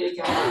she married a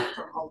guy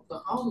from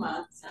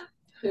Oklahoma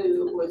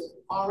who was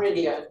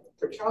already a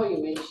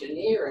petroleum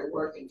engineer and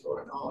working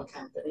for an oil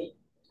company.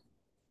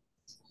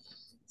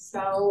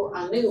 So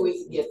I knew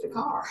we could get the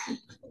car.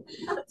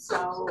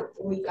 So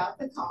we got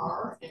the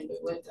car, and we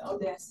went to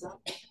Odessa,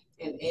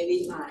 and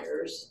Eddie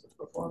Myers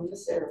performed the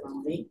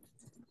ceremony.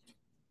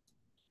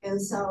 And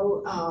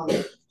so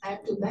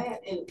after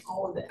that, and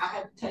all of that, I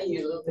have to tell you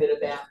a little bit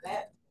about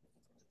that.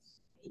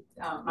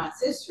 My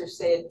sister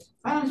said,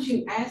 "Why don't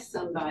you ask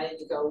somebody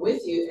to go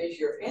with you as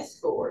your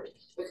escort?"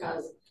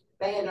 Because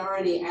they had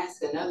already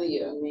asked another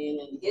young man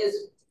and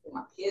his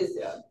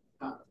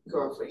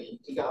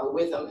girlfriend to go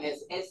with them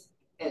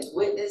as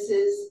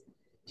witnesses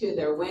to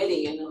their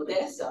wedding in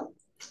Odessa.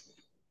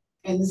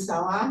 And so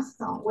I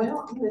thought,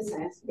 well, I'm going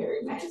to ask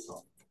Barry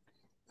Mansell,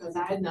 because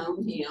I had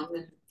known him,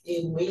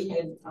 and we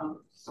had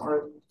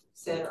sort of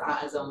set our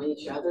eyes on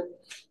each other.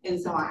 And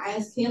so I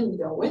asked him to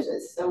go with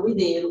us. So we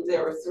did.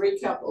 There were 3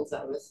 couples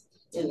of us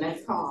in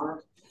that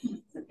car,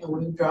 and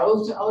we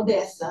drove to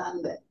Odessa,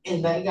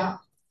 and they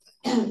got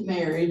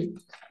married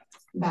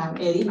by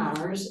Eddie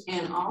Myers,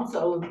 and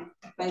also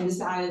they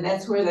decided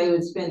that's where they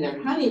would spend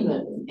their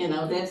honeymoon, in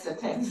Odessa,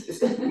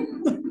 Texas.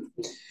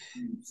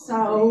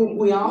 So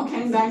we all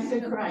came back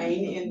to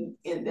Crane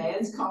in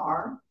Dad's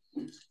car.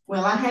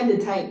 Well, I had to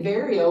take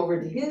Barry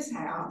over to his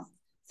house,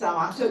 so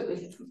I took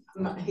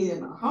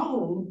him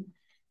home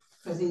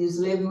because he was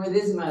living with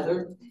his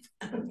mother.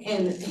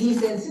 And he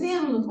said, "Sit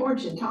down on the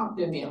porch and talk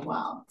to me a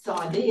while." So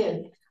I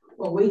did.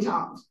 Well, we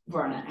talked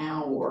for an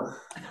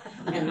hour,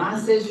 and my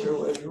sister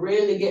was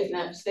really getting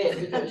upset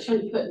because she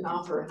was putting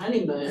off her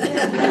honeymoon.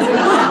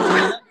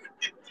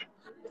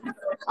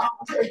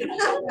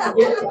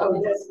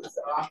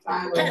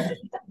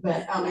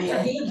 But I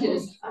mean,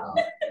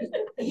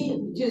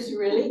 he just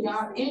really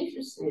got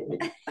interested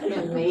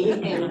in me,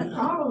 and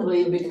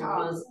probably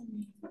because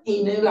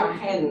he knew I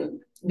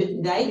hadn't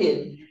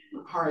dated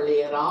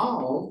hardly at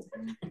all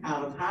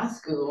out of high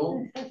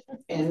school.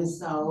 And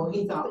so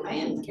he thought,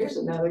 "Man, here's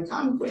another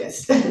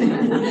conquest."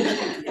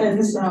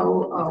 And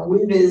so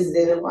we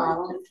visited a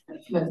while,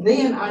 but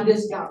then I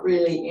just got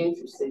really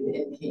interested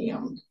in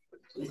him.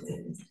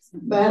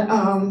 But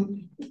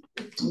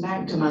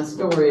back to my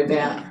story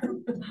about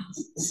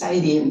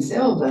Sadie and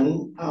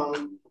Sylvan.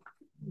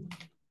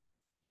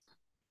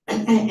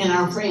 and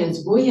our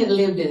friends, we had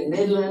lived in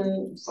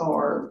Midland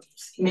for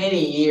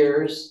many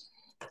years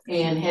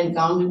and had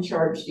gone to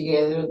church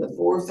together, the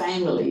 4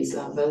 families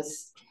of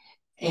us,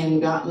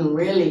 and gotten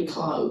really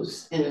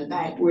close. And in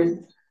fact, we're,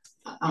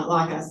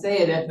 like I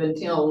said, up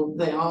until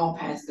they all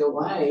passed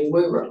away,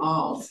 we were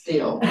all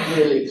still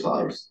really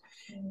close.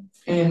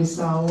 And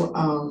so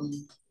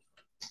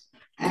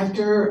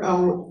after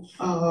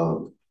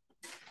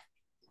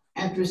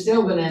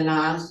Sylvan and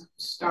I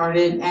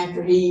started,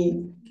 after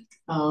he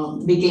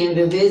began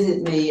to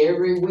visit me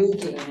every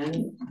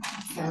weekend,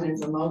 coming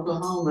from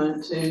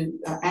Oklahoma to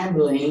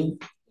Abilene,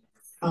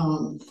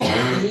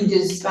 he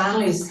just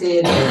finally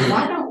said,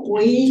 why don't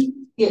we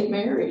get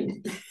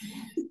married?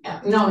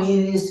 No,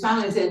 he just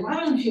finally said, why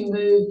don't you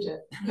move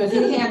to, because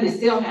he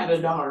still had a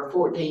daughter,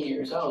 14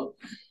 years old,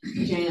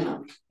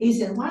 Jana. He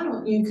said, why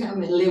don't you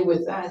come and live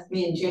with us,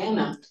 me and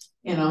Jana,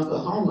 in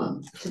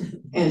Oklahoma?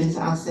 And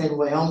I said,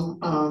 well,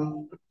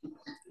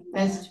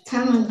 that's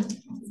kind of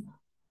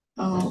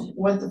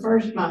what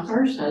my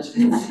first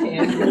husband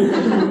said.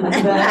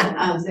 But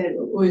I said,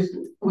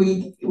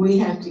 we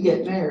have to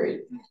get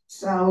married.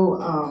 So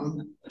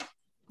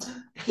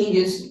he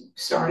just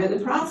started the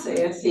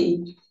process.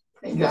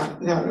 I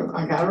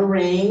got a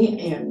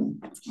ring,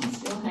 and I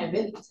still have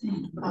it.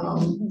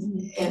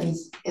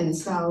 And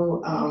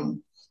so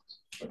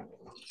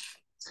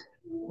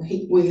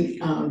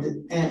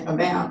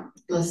about,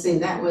 let's see,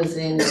 that was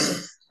in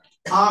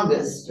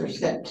August or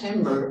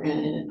September,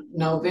 and in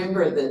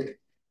November the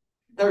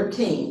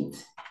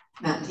 13th,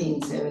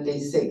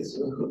 1976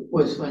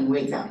 was when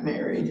we got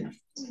married.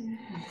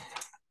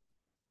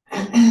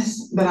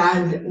 But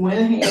I went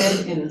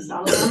ahead and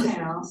sold my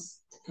house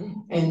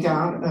and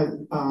got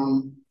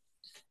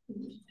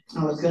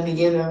I was going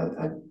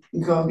to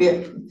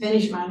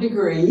finish my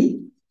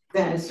degree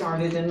that I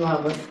started in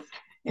Lubbock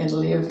and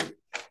live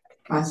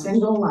my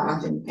single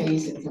life in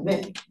peace and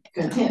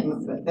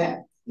contentment. But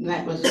that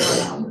was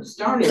what I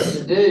started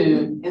to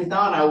do and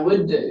thought I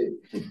would do,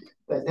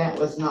 but that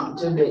was not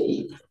to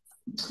be.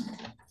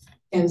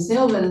 And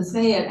Sylvan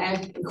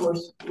said, of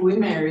course, we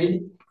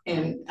married,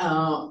 and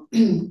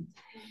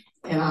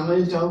and I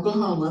moved to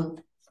Oklahoma.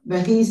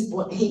 But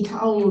he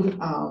told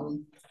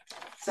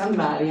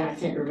somebody, I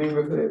can't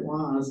remember who it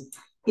was.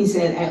 He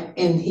said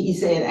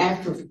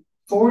after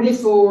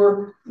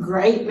 44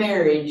 great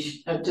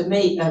marriage to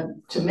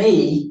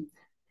me,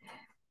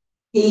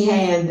 he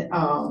had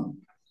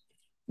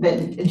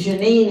that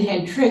Janine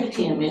had tricked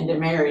him into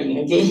marrying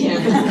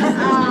again.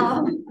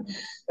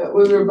 But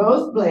we were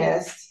both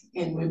blessed,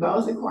 and we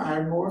both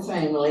acquired more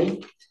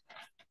family.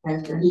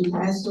 After he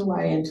passed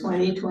away in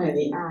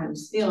 2020, I'm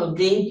still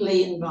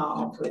deeply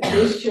involved with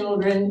his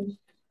children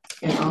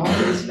and all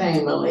his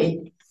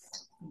family,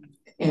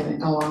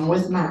 and along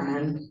with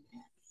mine.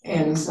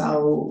 And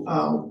so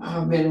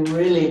I've been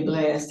really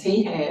blessed.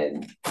 He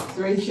had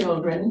 3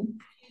 children,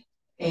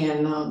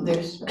 and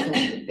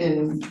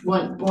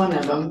one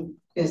of them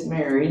is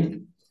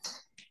married.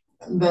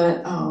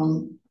 But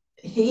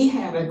he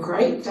had a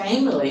great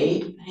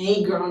family.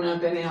 He'd grown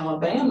up in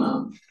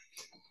Alabama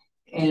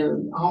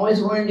and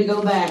always wanted to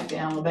go back to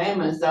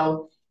Alabama.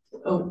 So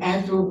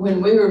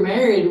when we were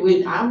married,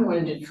 I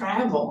wanted to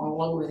travel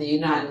all over the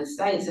United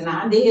States, and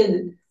I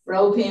did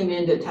rope him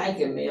into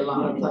taking me a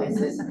lot of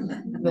places.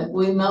 But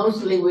we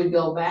mostly would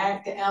go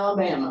back to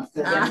Alabama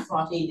because that's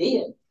what he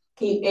did.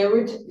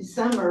 Every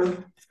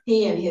summer,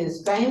 he and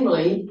his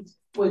family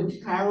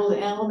would travel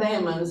to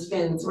Alabama and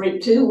spend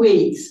 2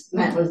 weeks, and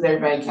that was their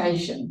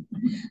vacation.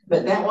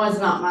 But that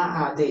was not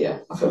my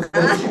idea of a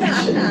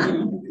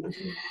vacation.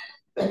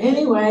 But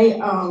anyway,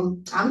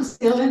 I'm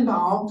still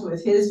involved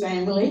with his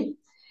family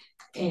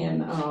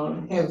and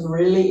have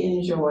really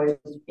enjoyed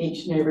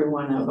each and every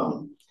one of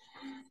them.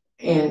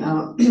 And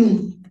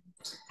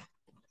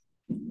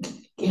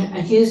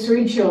his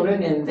 3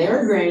 children and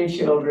their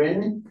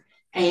grandchildren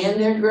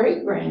and their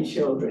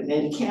great-grandchildren,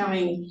 and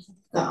counting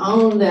the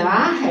own that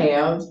I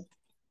have,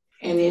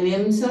 and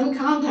in some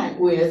contact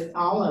with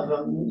all of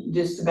them,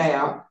 just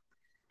about.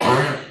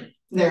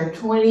 There are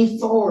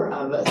 24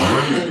 of us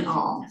in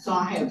all. So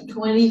I have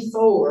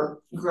 24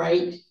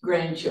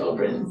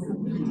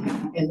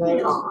 great-grandchildren, and they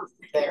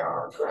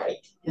are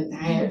great. And I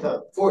have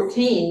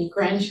 14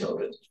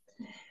 grandchildren.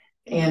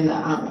 And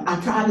I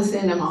try to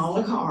send them all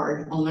a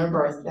card on their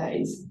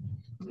birthdays.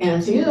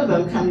 And a few of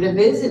them come to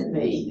visit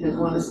me and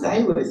want to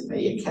stay with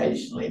me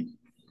occasionally.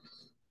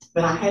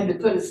 But I had to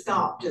put a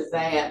stop to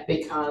that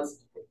because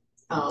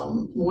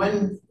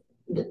one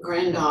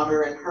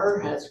granddaughter and her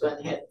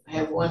husband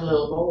have one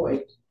little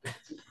boy,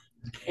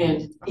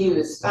 and he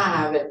was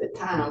 5 at the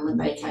time when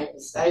they came to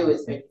stay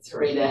with me for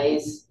 3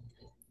 days.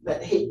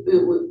 But it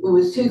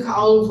was too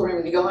cold for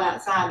him to go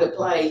outside to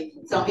play,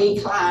 so he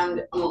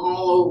climbed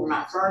all over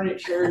my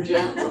furniture,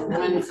 jumped from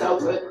one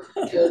sofa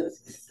to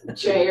a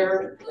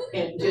chair,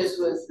 and just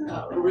was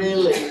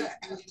really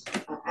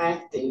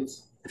active.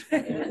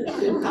 And it was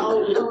too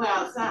cold to go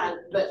outside,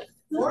 but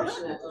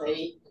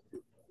fortunately,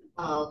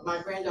 my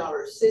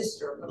granddaughter's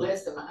sister,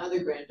 Melissa, my other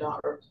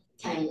granddaughter,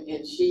 came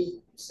and she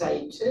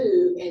stayed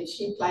too, and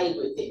she played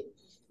with him.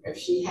 if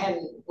she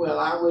hadn't, well,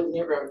 I would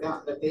never have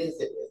gotten to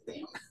visit with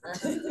them.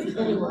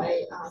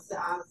 Anyway, I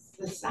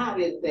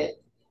decided that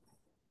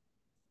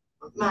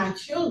my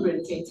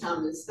children can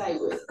come and stay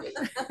with me,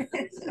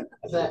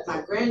 but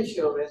my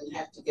grandchildren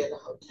have to get a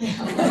hotel.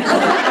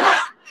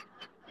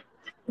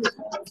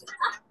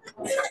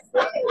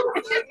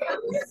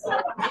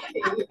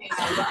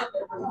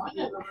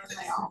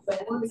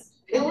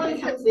 They want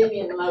to come see me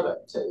in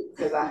Lubbock too,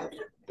 because I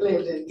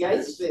lived in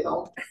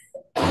Gatesville.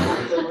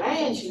 The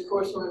ranch, of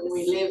course, when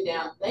we lived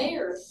out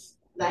there,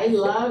 they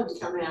loved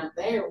coming out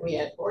there. We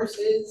had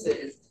horses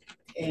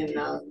and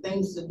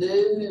things to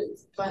do.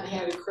 Fun,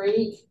 had a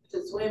creek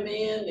to swim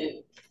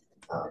in,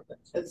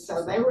 and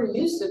so they were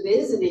used to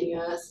visiting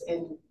us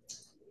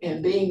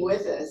and being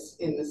with us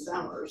in the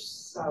summers.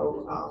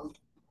 So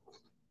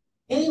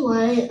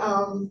anyway,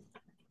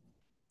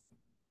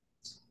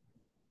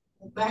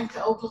 back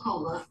to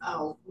Oklahoma.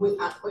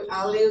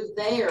 I lived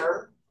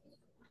there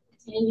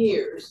 10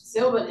 years.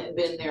 Sylvan had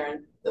been there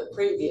in the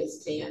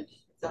previous 10,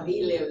 so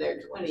he lived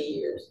there 20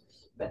 years.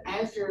 But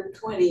after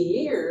 20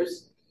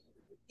 years,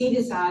 he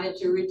decided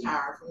to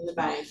retire from the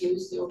bank. He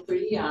was still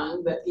pretty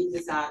young, but he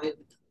decided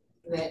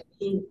that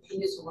he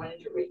just wanted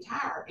to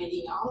retire. And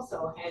he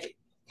also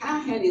kind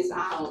of had his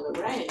eye on the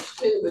ranch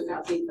too,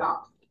 because he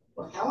thought,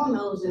 well, Helen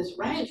owns this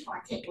ranch, why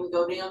can't we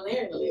go down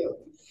there and live?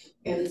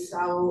 And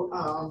so,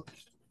 of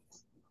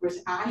course,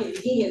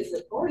 he had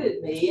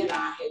supported me, and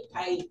I had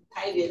paid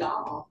it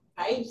off,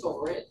 paid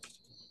for it.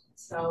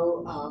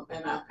 So,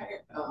 and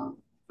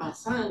my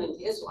son and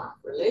his wife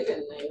were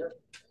living there,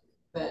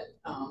 but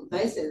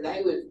they said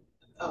they would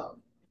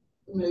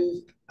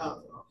move,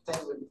 they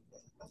would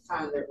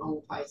find their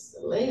own place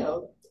to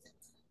live.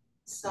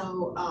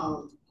 So,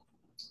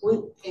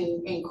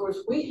 and of course,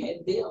 we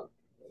had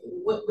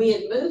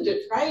moved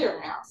a trailer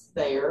house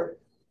there.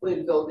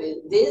 We'd go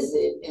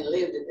visit and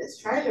lived in this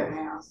trailer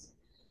house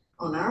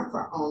on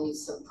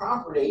some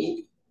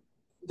property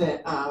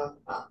that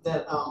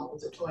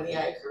owns the 20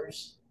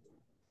 acres.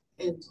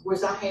 And of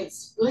course, I had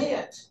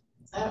split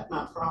up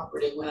my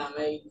property when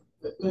I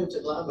moved to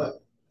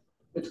Lubbock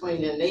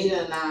between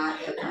Anita and I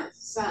and my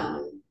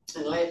son,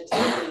 and left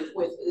him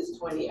with his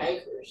 20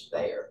 acres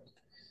there.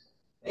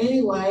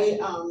 Anyway,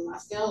 I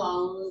still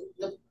own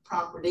the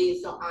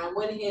property, so I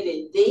went ahead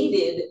and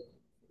deeded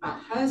my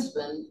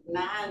husband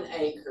 9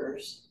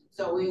 acres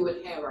so we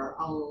would have our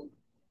own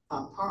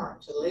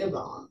park to live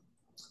on.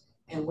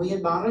 And we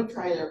had bought a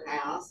trailer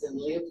house and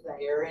lived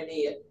there in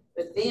it.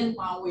 But then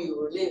while we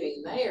were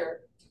living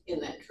there in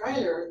that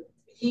trailer,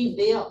 he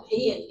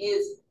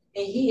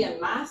and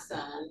my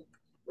son,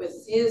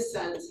 with his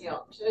son's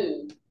help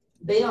too,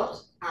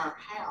 built our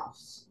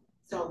house.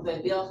 So they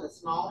built a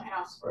small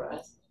house for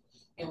us,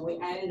 and we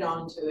added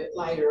on to it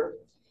later.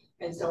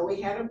 And so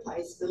we had a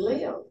place to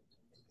live.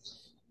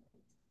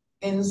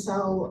 And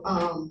so,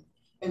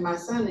 and my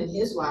son and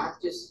his wife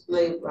just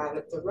lived right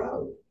up the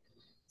road.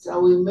 So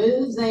we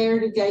moved there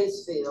to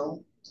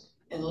Gatesville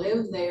and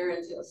lived there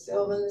until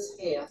Sylvan's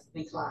health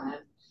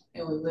declined,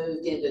 and we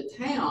moved into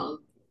town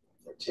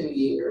for 2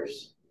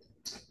 years.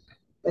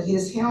 But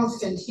his health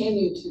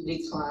continued to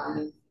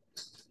decline,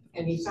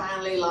 and he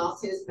finally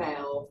lost his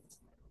battle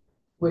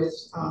with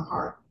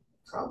heart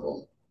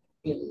trouble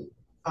in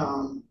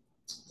the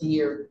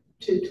year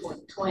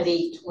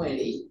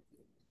 2020.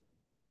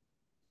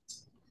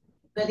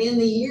 But in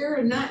the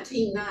year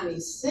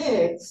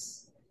 1996,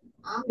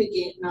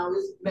 it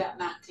was about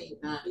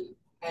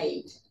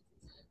 1998,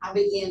 I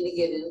began to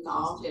get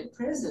involved in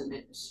prison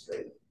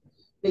ministry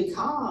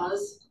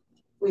because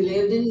we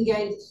lived in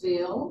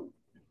Gatesville.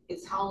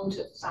 It's home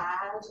to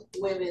 5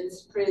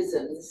 women's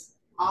prisons,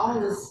 all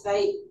the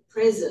state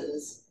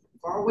prisons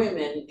for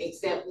women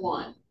except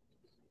one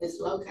is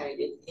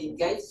located in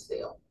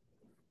Gatesville.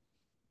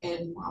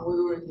 And while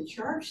we were in the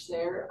church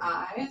there,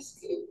 I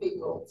asked if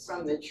people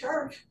from the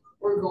church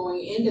were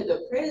going into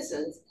the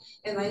prisons,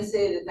 and they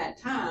said at that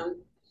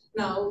time,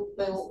 no,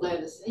 they won't let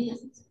us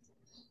in.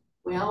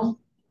 Well,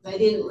 they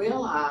didn't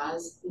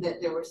realize that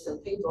there were some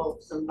people,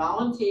 some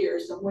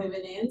volunteers, some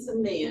women and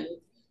some men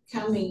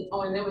coming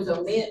on. And there was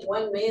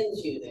one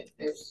men's unit.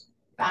 There's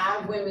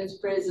 5 women's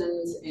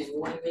prisons and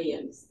 1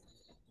 men's.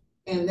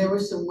 And there were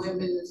some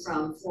women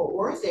from Fort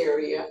Worth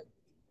area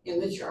in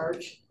the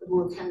church who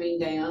were coming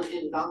down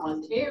and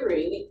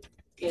volunteering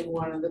in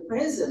one of the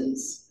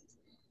prisons.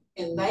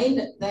 And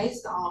they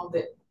saw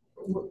that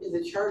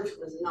the church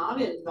was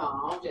not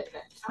involved at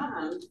that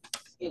time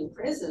in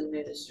prison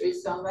ministry.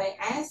 So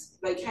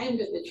they came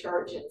to the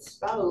church and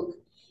spoke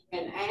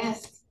and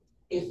asked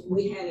if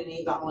we had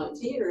any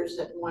volunteers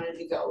that wanted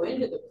to go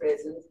into the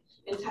prisons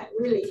and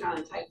really kind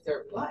of take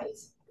their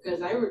place, because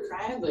they were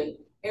traveling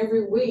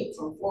every week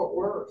from Fort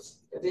Worth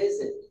to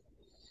visit.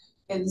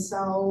 And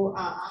so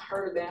I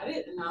heard about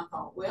it, and I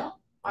thought, well,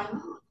 why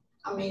not?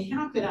 I mean,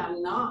 how could I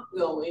not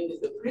go into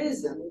the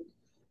prison?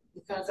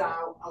 Because I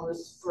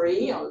was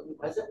free, I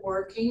wasn't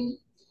working,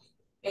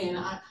 and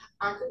I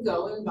could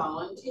go and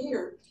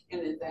volunteer.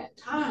 And at that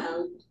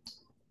time,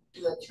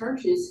 the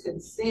churches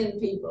could send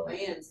people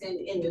in,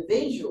 send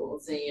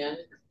individuals in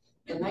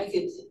and they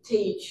could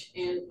teach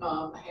and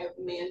have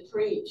men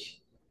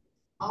preach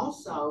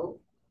also,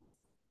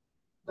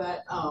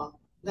 but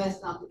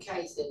that's not the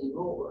case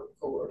anymore, of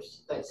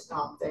course. They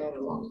stopped that a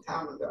long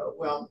time ago.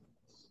 Well,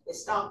 they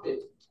stopped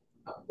it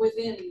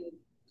within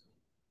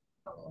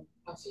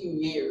a few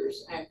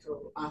years after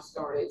I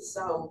started.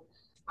 So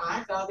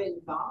I got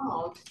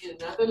involved, and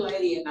another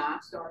lady and I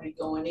started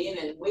going in,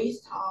 and we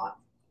taught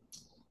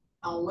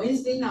on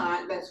Wednesday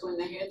night. That's when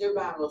they had their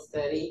Bible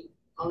study.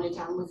 Only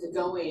time we could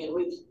go in.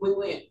 We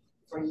went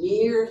for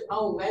years,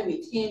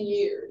 maybe 10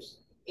 years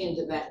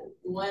into that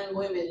one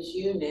women's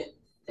unit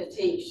to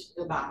teach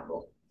the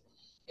Bible.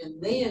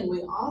 And then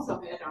we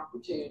also had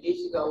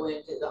opportunities to go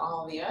into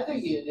all the other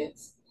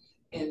units.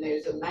 And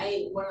there's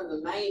one of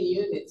the main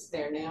units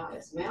there now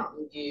is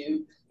Mountain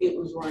View. It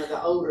was one of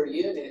the older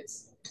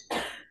units.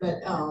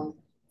 But I'll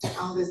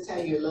just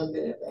tell you a little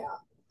bit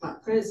about my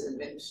prison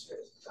ministry.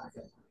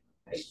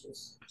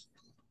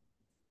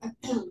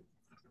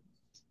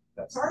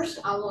 But first,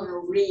 I want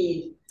to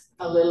read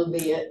a little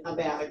bit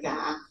about a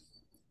guy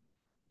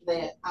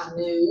that I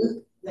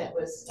knew that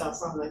was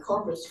from the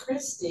Corpus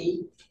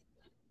Christi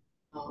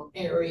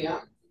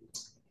area,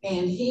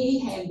 and he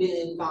had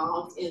been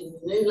involved in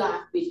the New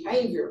Life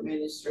Behavior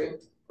Ministry,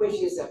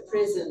 which is a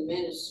prison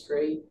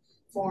ministry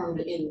formed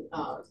in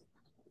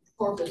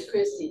Corpus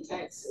Christi,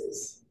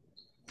 Texas.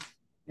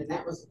 And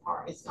that was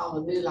it's called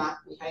the New Life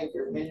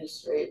Behavior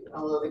Ministry,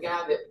 although the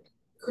guy that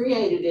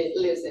created it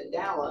lives in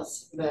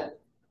Dallas, but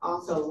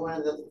also one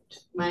of the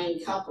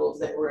main couples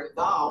that were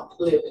involved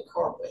lived in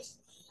Corpus.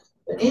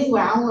 But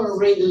anyway, I want to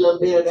read a little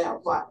bit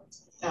about what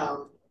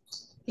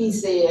he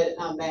said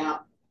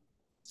about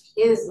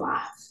his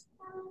life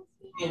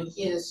and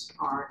his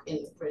part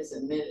in the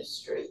prison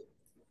ministry.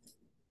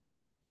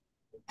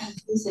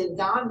 He said,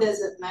 God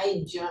doesn't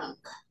make junk.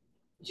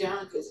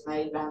 Junk is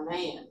made by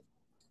man.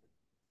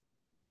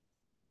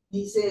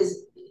 He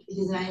says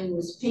his name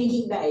was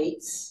Pinky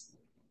Bates,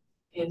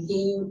 and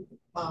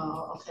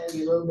I'll tell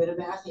you a little bit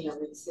about him.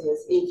 It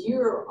says, if you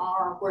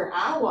are where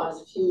I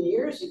was a few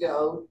years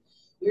ago,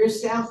 your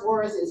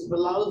self-worth is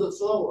below the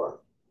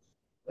floor,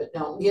 but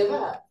don't give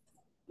up.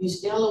 You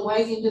still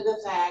awaken to the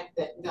fact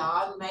that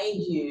God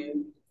made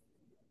you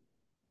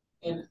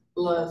and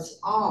loves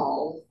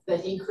all that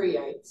he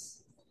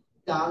creates.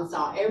 God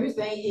saw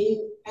everything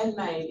he had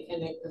made,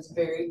 and it was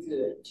very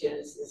good.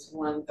 Genesis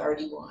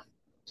 1:31.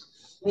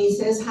 And he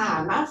says,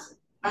 hi,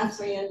 my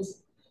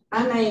friends,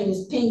 my name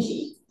is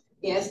Pinky.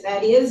 Yes,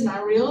 that is my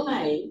real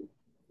name.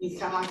 He's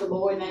kind of like a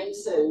boy named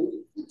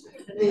Sue.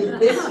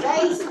 This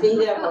face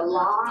beat up a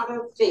lot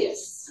of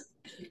fists.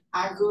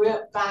 I grew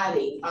up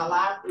fighting. My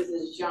life was,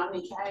 as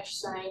Johnny Cash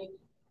sang,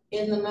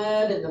 in the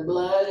mud and the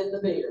blood and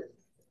the beer.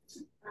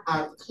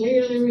 I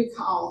clearly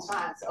recall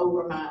fights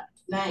over my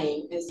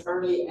name as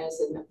early as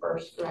in the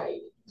first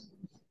grade.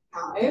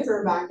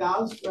 However, by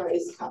God's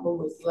grace, coupled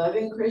with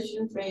loving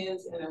Christian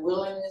friends and a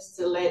willingness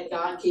to let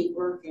God keep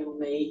working on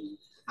me,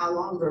 I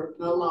no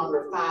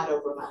longer fight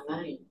over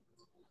my name.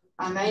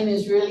 My name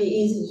is really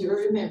easy to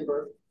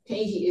remember.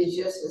 Pinky is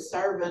just a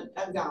servant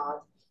of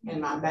God,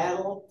 and my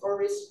battle for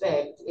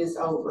respect is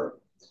over.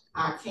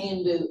 I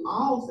can do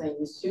all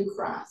things through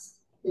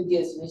Christ who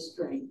gives me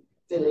strength.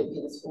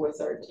 Philippians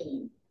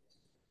 4:13.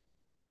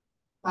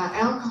 My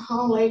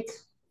alcoholic,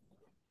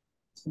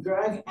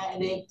 drug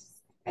addict,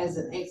 as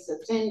an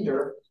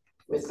ex-offender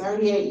with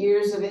 38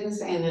 years of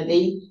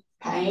insanity,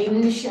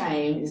 pain, and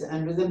shame is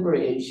under the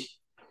bridge.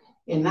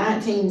 In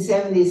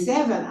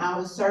 1977, I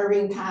was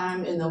serving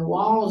time in the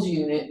Walls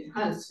unit in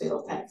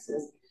Huntsville,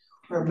 Texas,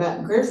 where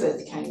Buck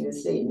Griffith came to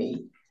see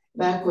me.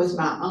 Buck was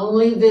my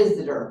only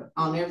visitor.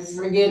 I'll never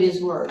forget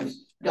his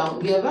words.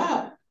 Don't give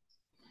up.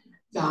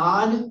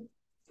 God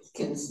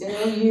can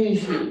still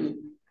use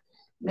you.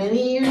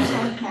 Many years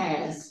have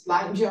passed.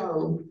 Like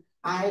Job,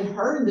 I had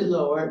heard the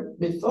Lord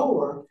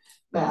before,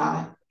 but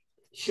I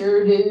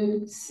sure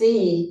do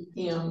see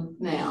him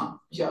now.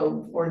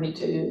 Job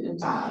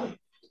 42:5.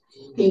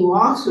 He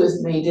walks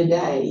with me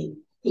today.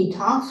 He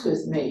talks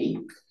with me.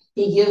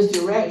 He gives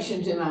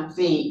direction to my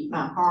feet,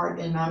 my heart,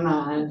 and my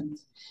mind.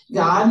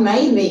 God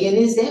made me in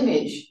his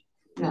image.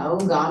 No,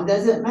 God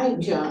doesn't make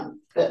junk,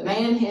 but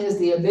man has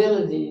the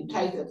ability to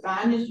take the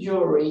finest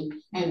jewelry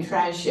and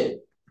trash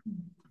it.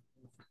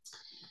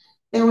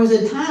 There was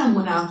a time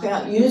when I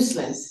felt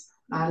useless.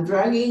 My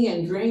drugging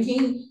and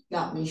drinking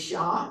got me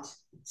shot,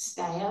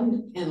 stabbed,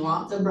 and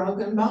lots of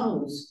broken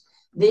bones.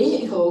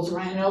 Vehicles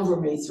ran over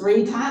me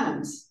 3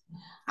 times.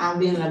 I've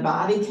been in a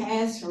body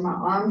cast from my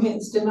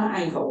armpits to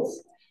my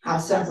ankles. I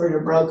suffered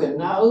a broken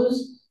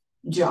nose,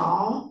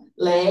 jaw,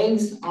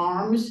 legs,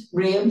 arms,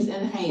 ribs,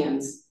 and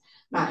hands.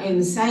 My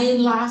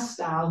insane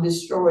lifestyle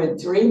destroyed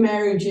 3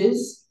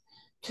 marriages,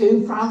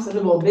 2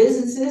 profitable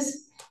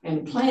businesses,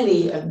 and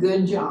plenty of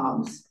good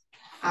jobs.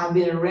 I've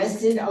been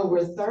arrested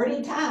over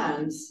 30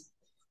 times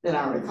that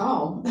I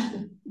recall.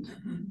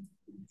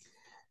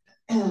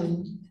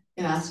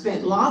 And I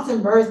spent lots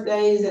of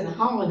birthdays and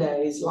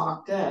holidays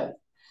locked up.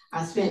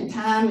 I spent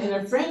time in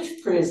a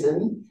French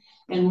prison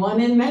and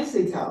one in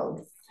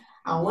Mexico.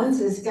 I once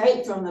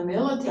escaped from the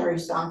military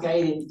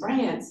stockade in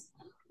France,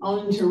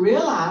 only to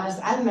realize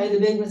I'd made a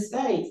big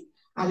mistake.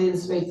 I didn't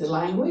speak the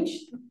language,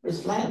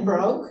 was flat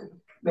broke,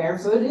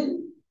 barefooted,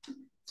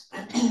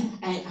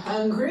 and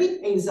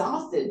hungry,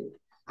 exhausted.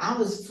 I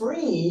was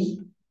free,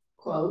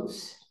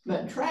 quotes,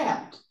 but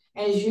trapped.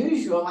 As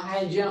usual, I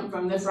had jumped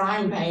from the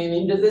frying pan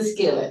into the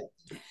skillet.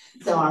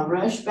 So I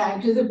rushed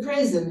back to the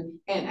prison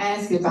and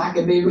asked if I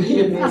could be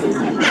readmitted.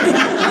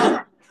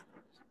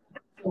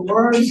 The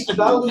words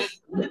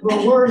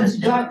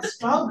God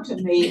spoke to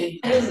me in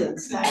prison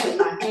stuck in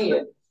my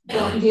head.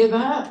 Don't give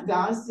up.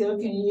 God still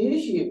can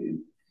use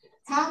you.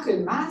 How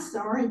could my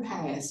sorry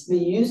past be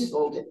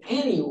useful to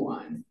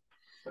anyone?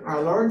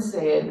 Our Lord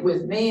said,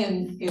 with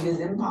men it is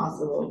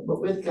impossible, but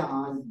with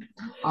God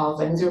all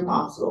things are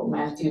possible.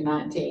 Matthew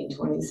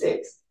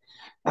 19:26.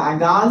 By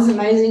God's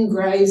amazing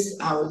grace,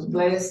 I was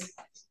blessed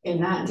in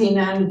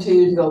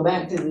 1992 to go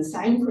back to the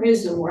same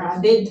prison where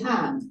I did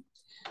time,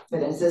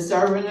 but as a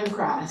servant of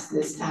Christ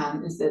this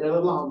time instead of a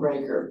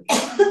lawbreaker.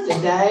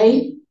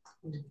 Today,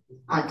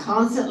 I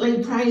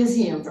constantly praise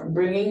him for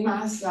bringing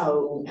my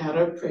soul out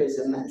of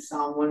prison. That's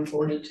Psalm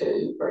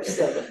 142, verse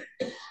 7.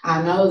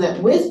 I know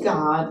that with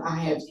God, I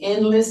have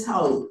endless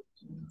hope.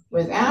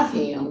 Without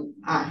him,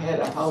 I had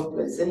a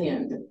hopeless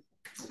end.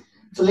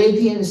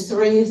 Philippians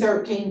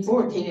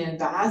 3:13-14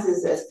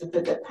 advises us to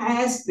put the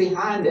past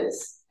behind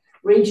us,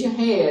 reach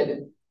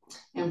ahead,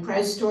 and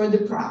press toward the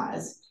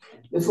prize.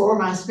 Before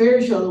my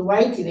spiritual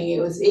awakening, it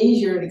was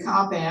easier to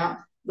cop out,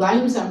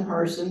 blame some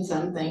person,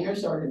 something, or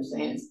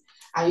circumstance.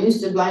 I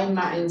used to blame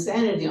my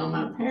insanity on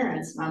my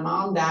parents. My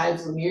mom died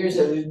from years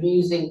of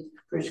abusing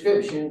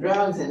prescription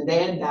drugs, and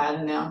Dad died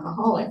an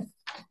alcoholic.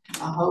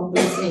 A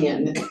hopeless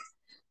end.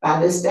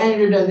 By the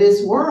standard of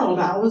this world,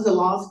 I was a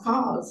lost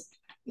cause.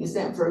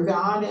 Except for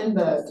God and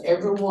Buck,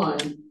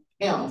 everyone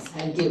else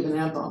had given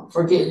up on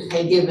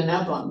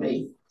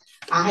me.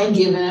 I had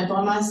given up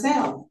on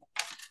myself.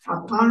 I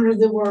pondered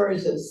the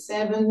words of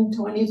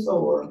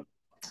 7:24.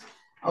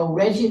 O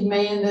wretched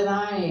man that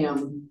I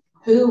am,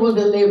 who will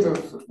deliver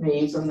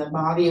me from the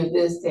body of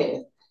this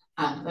death?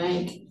 I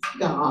thank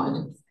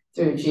God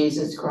through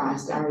Jesus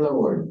Christ our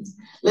Lord.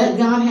 Let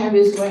God have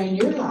his way in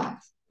your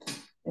life.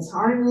 It's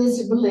hard as it is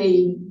to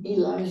believe he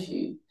loves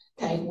you.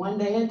 Take one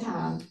day at a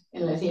time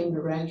and let him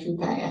direct your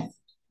path.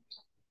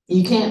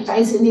 You can't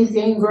face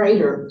anything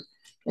greater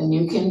than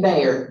you can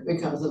bear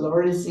because the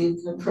Lord is in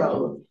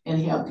control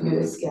and help you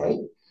escape.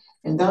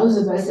 And those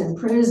of us in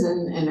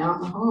prison and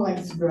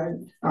alcoholics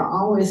are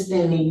always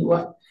scheming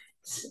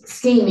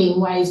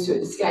ways to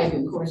escape.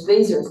 And of course,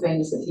 these are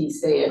things that he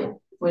said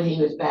when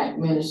he was back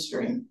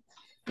ministering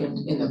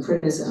in the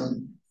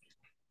prison.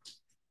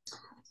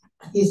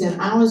 He said,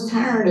 I was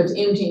tired of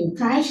emptying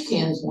trash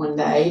cans one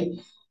day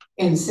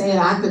and said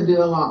I could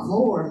do a lot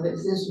more, but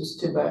this was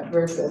to Buck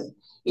Griffith.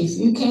 If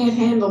you can't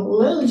handle a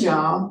little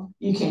job,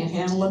 you can't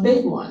handle a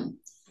big one.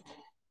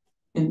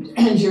 And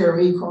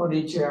Jerry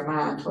quoted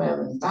Jeremiah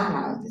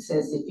 12:5. It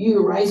says, if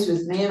you race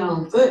with men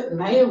on foot and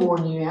they have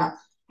worn you out,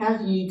 how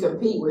can you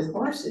compete with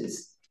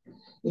horses?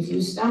 If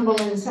you stumble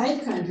in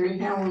safe country,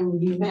 how will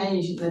you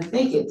manage the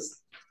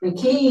thickets? The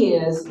key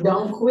is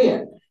don't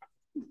quit.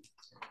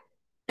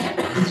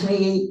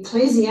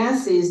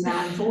 Ecclesiastes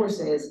 9:4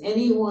 says,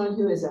 anyone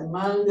who is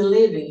among the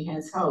living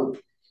has hope.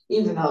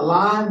 Even a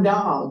live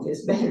dog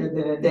is better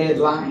than a dead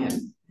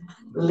lion.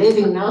 The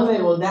living know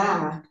they will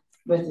die,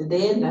 but the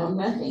dead know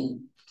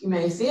nothing. You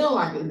may feel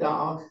like a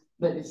dog,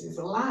 but if it's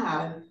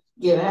alive,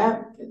 get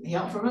up,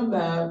 help from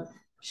above,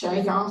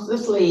 shake off the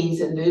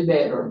fleas, and do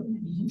better.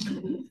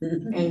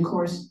 And of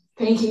course,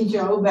 Pinky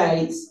Joe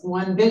Bates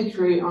won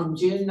victory on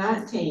June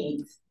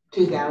 19th,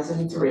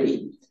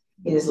 2003.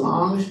 His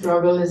long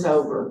struggle is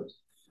over,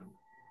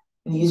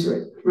 and he's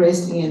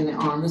resting in the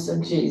arms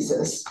of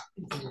Jesus.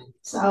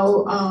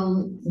 So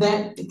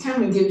that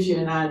kind of gives you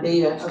an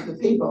idea of the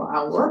people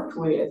I worked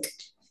with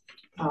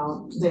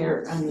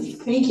there.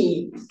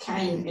 Pinky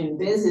came and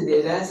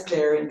visited us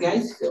there in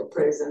Gatesville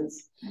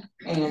prisons,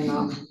 and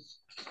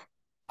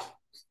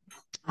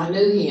I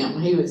knew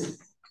him. He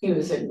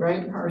was a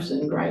great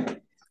person, great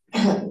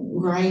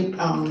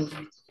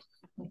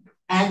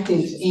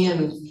active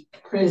in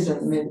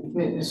prison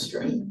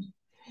ministry.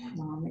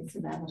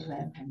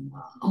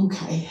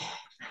 Okay.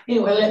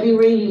 Anyway, let me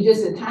read you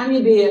just a tiny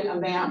bit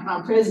about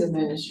my prison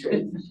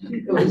ministry.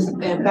 It was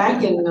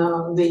back in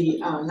the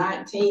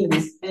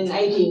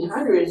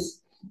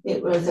 1800s.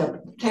 It was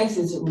a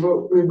Texas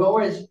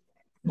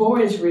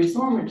boys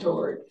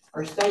reformatory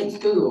or state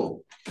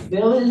school.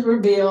 Buildings were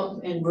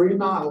built and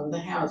remodeled to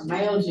house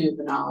male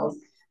juveniles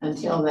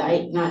until the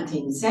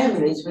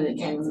 1970s, when it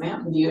came to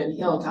Mountain View and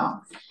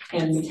Hilltop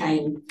and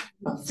became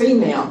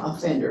female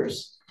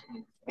offenders.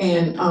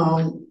 And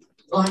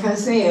like I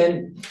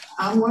said,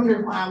 I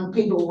wondered why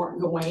people weren't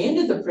going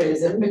into the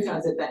prison,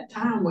 because at that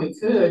time we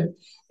could.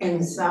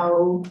 And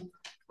so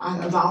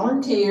I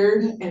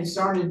volunteered and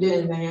started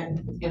doing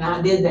that. And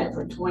I did that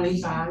for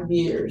 25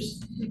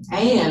 years.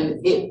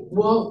 And it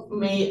woke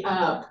me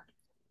up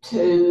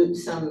to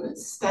some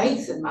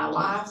stakes in my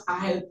life.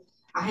 I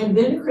I had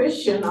been a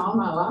Christian all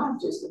my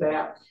life, just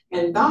about,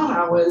 and thought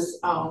I was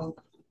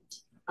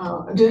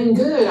doing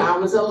good. I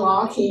was a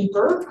law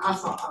keeper. I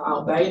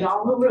obeyed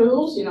all the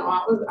rules. You know,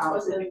 I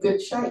was in a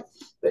good shape.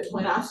 But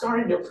when I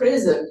started to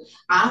prison,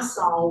 I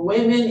saw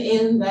women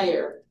in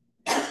there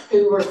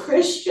who were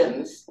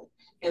Christians,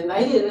 and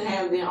they didn't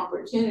have the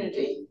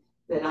opportunity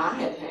that I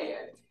had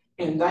had,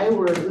 and they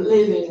were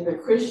living the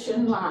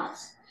Christian life.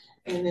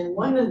 And then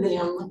one of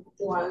them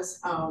was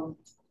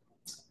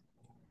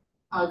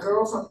a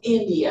girl from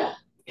India,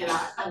 and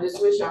I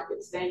just wish I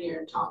could stand here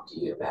and talk to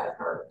you about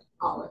her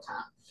all the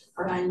time.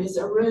 Her name is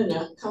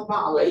Aruna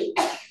Kavali.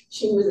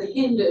 She was a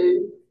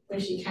Hindu. When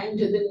she came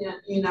to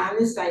the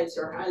United States,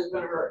 her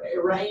husband, her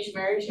arranged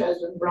marriage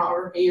husband, brought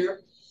her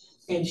here,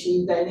 and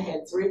they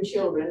had 3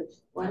 children,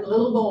 one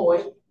little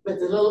boy, but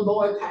the little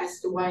boy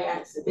passed away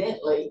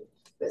accidentally.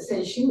 But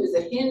since she was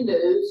a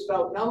Hindu,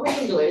 spoke no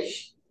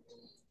English,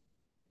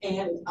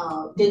 and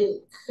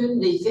couldn't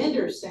defend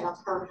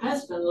herself, her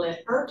husband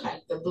let her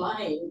take the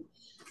blame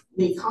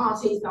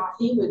because he thought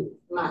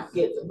might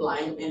get the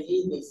blame and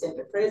he'd be sent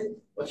to prison.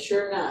 Well,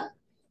 sure enough,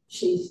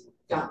 she's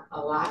got a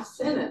life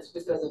sentence,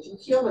 because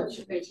if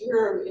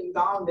you're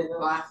involved in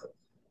the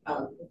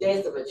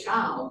death of a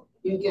child,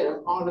 you get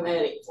an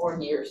automatic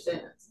 4-year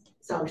sentence.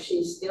 So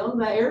she's still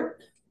there.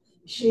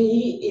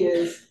 She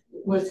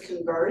was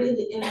converted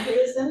in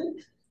prison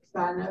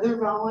by another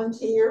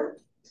volunteer,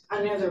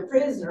 another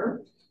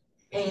prisoner,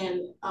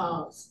 and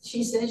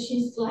she says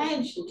she's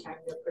glad she came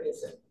to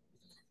prison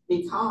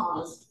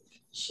because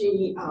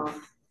she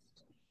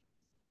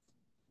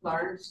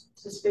learned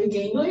to speak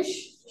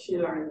English, she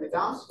learned the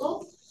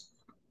gospel,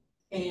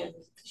 and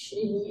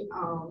she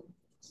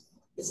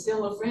is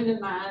still a friend of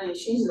mine, and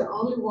she's the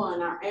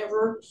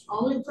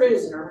only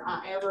prisoner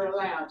I ever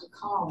allowed to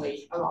call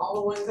me. Of all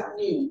the ones I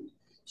knew,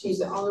 she's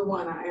the only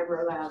one I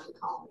ever allowed to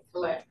call me,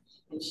 collect.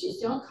 And she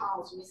still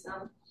calls me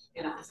some,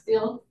 and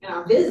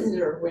I visited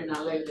her when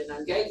I lived in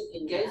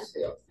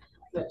Gatesville.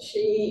 But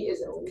she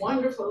is a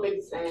wonderful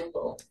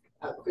example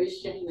of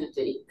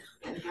Christianity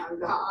and how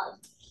God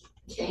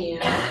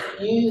can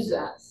use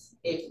us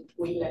if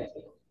we let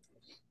him.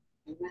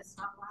 And that's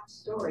my life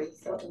story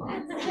so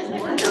far.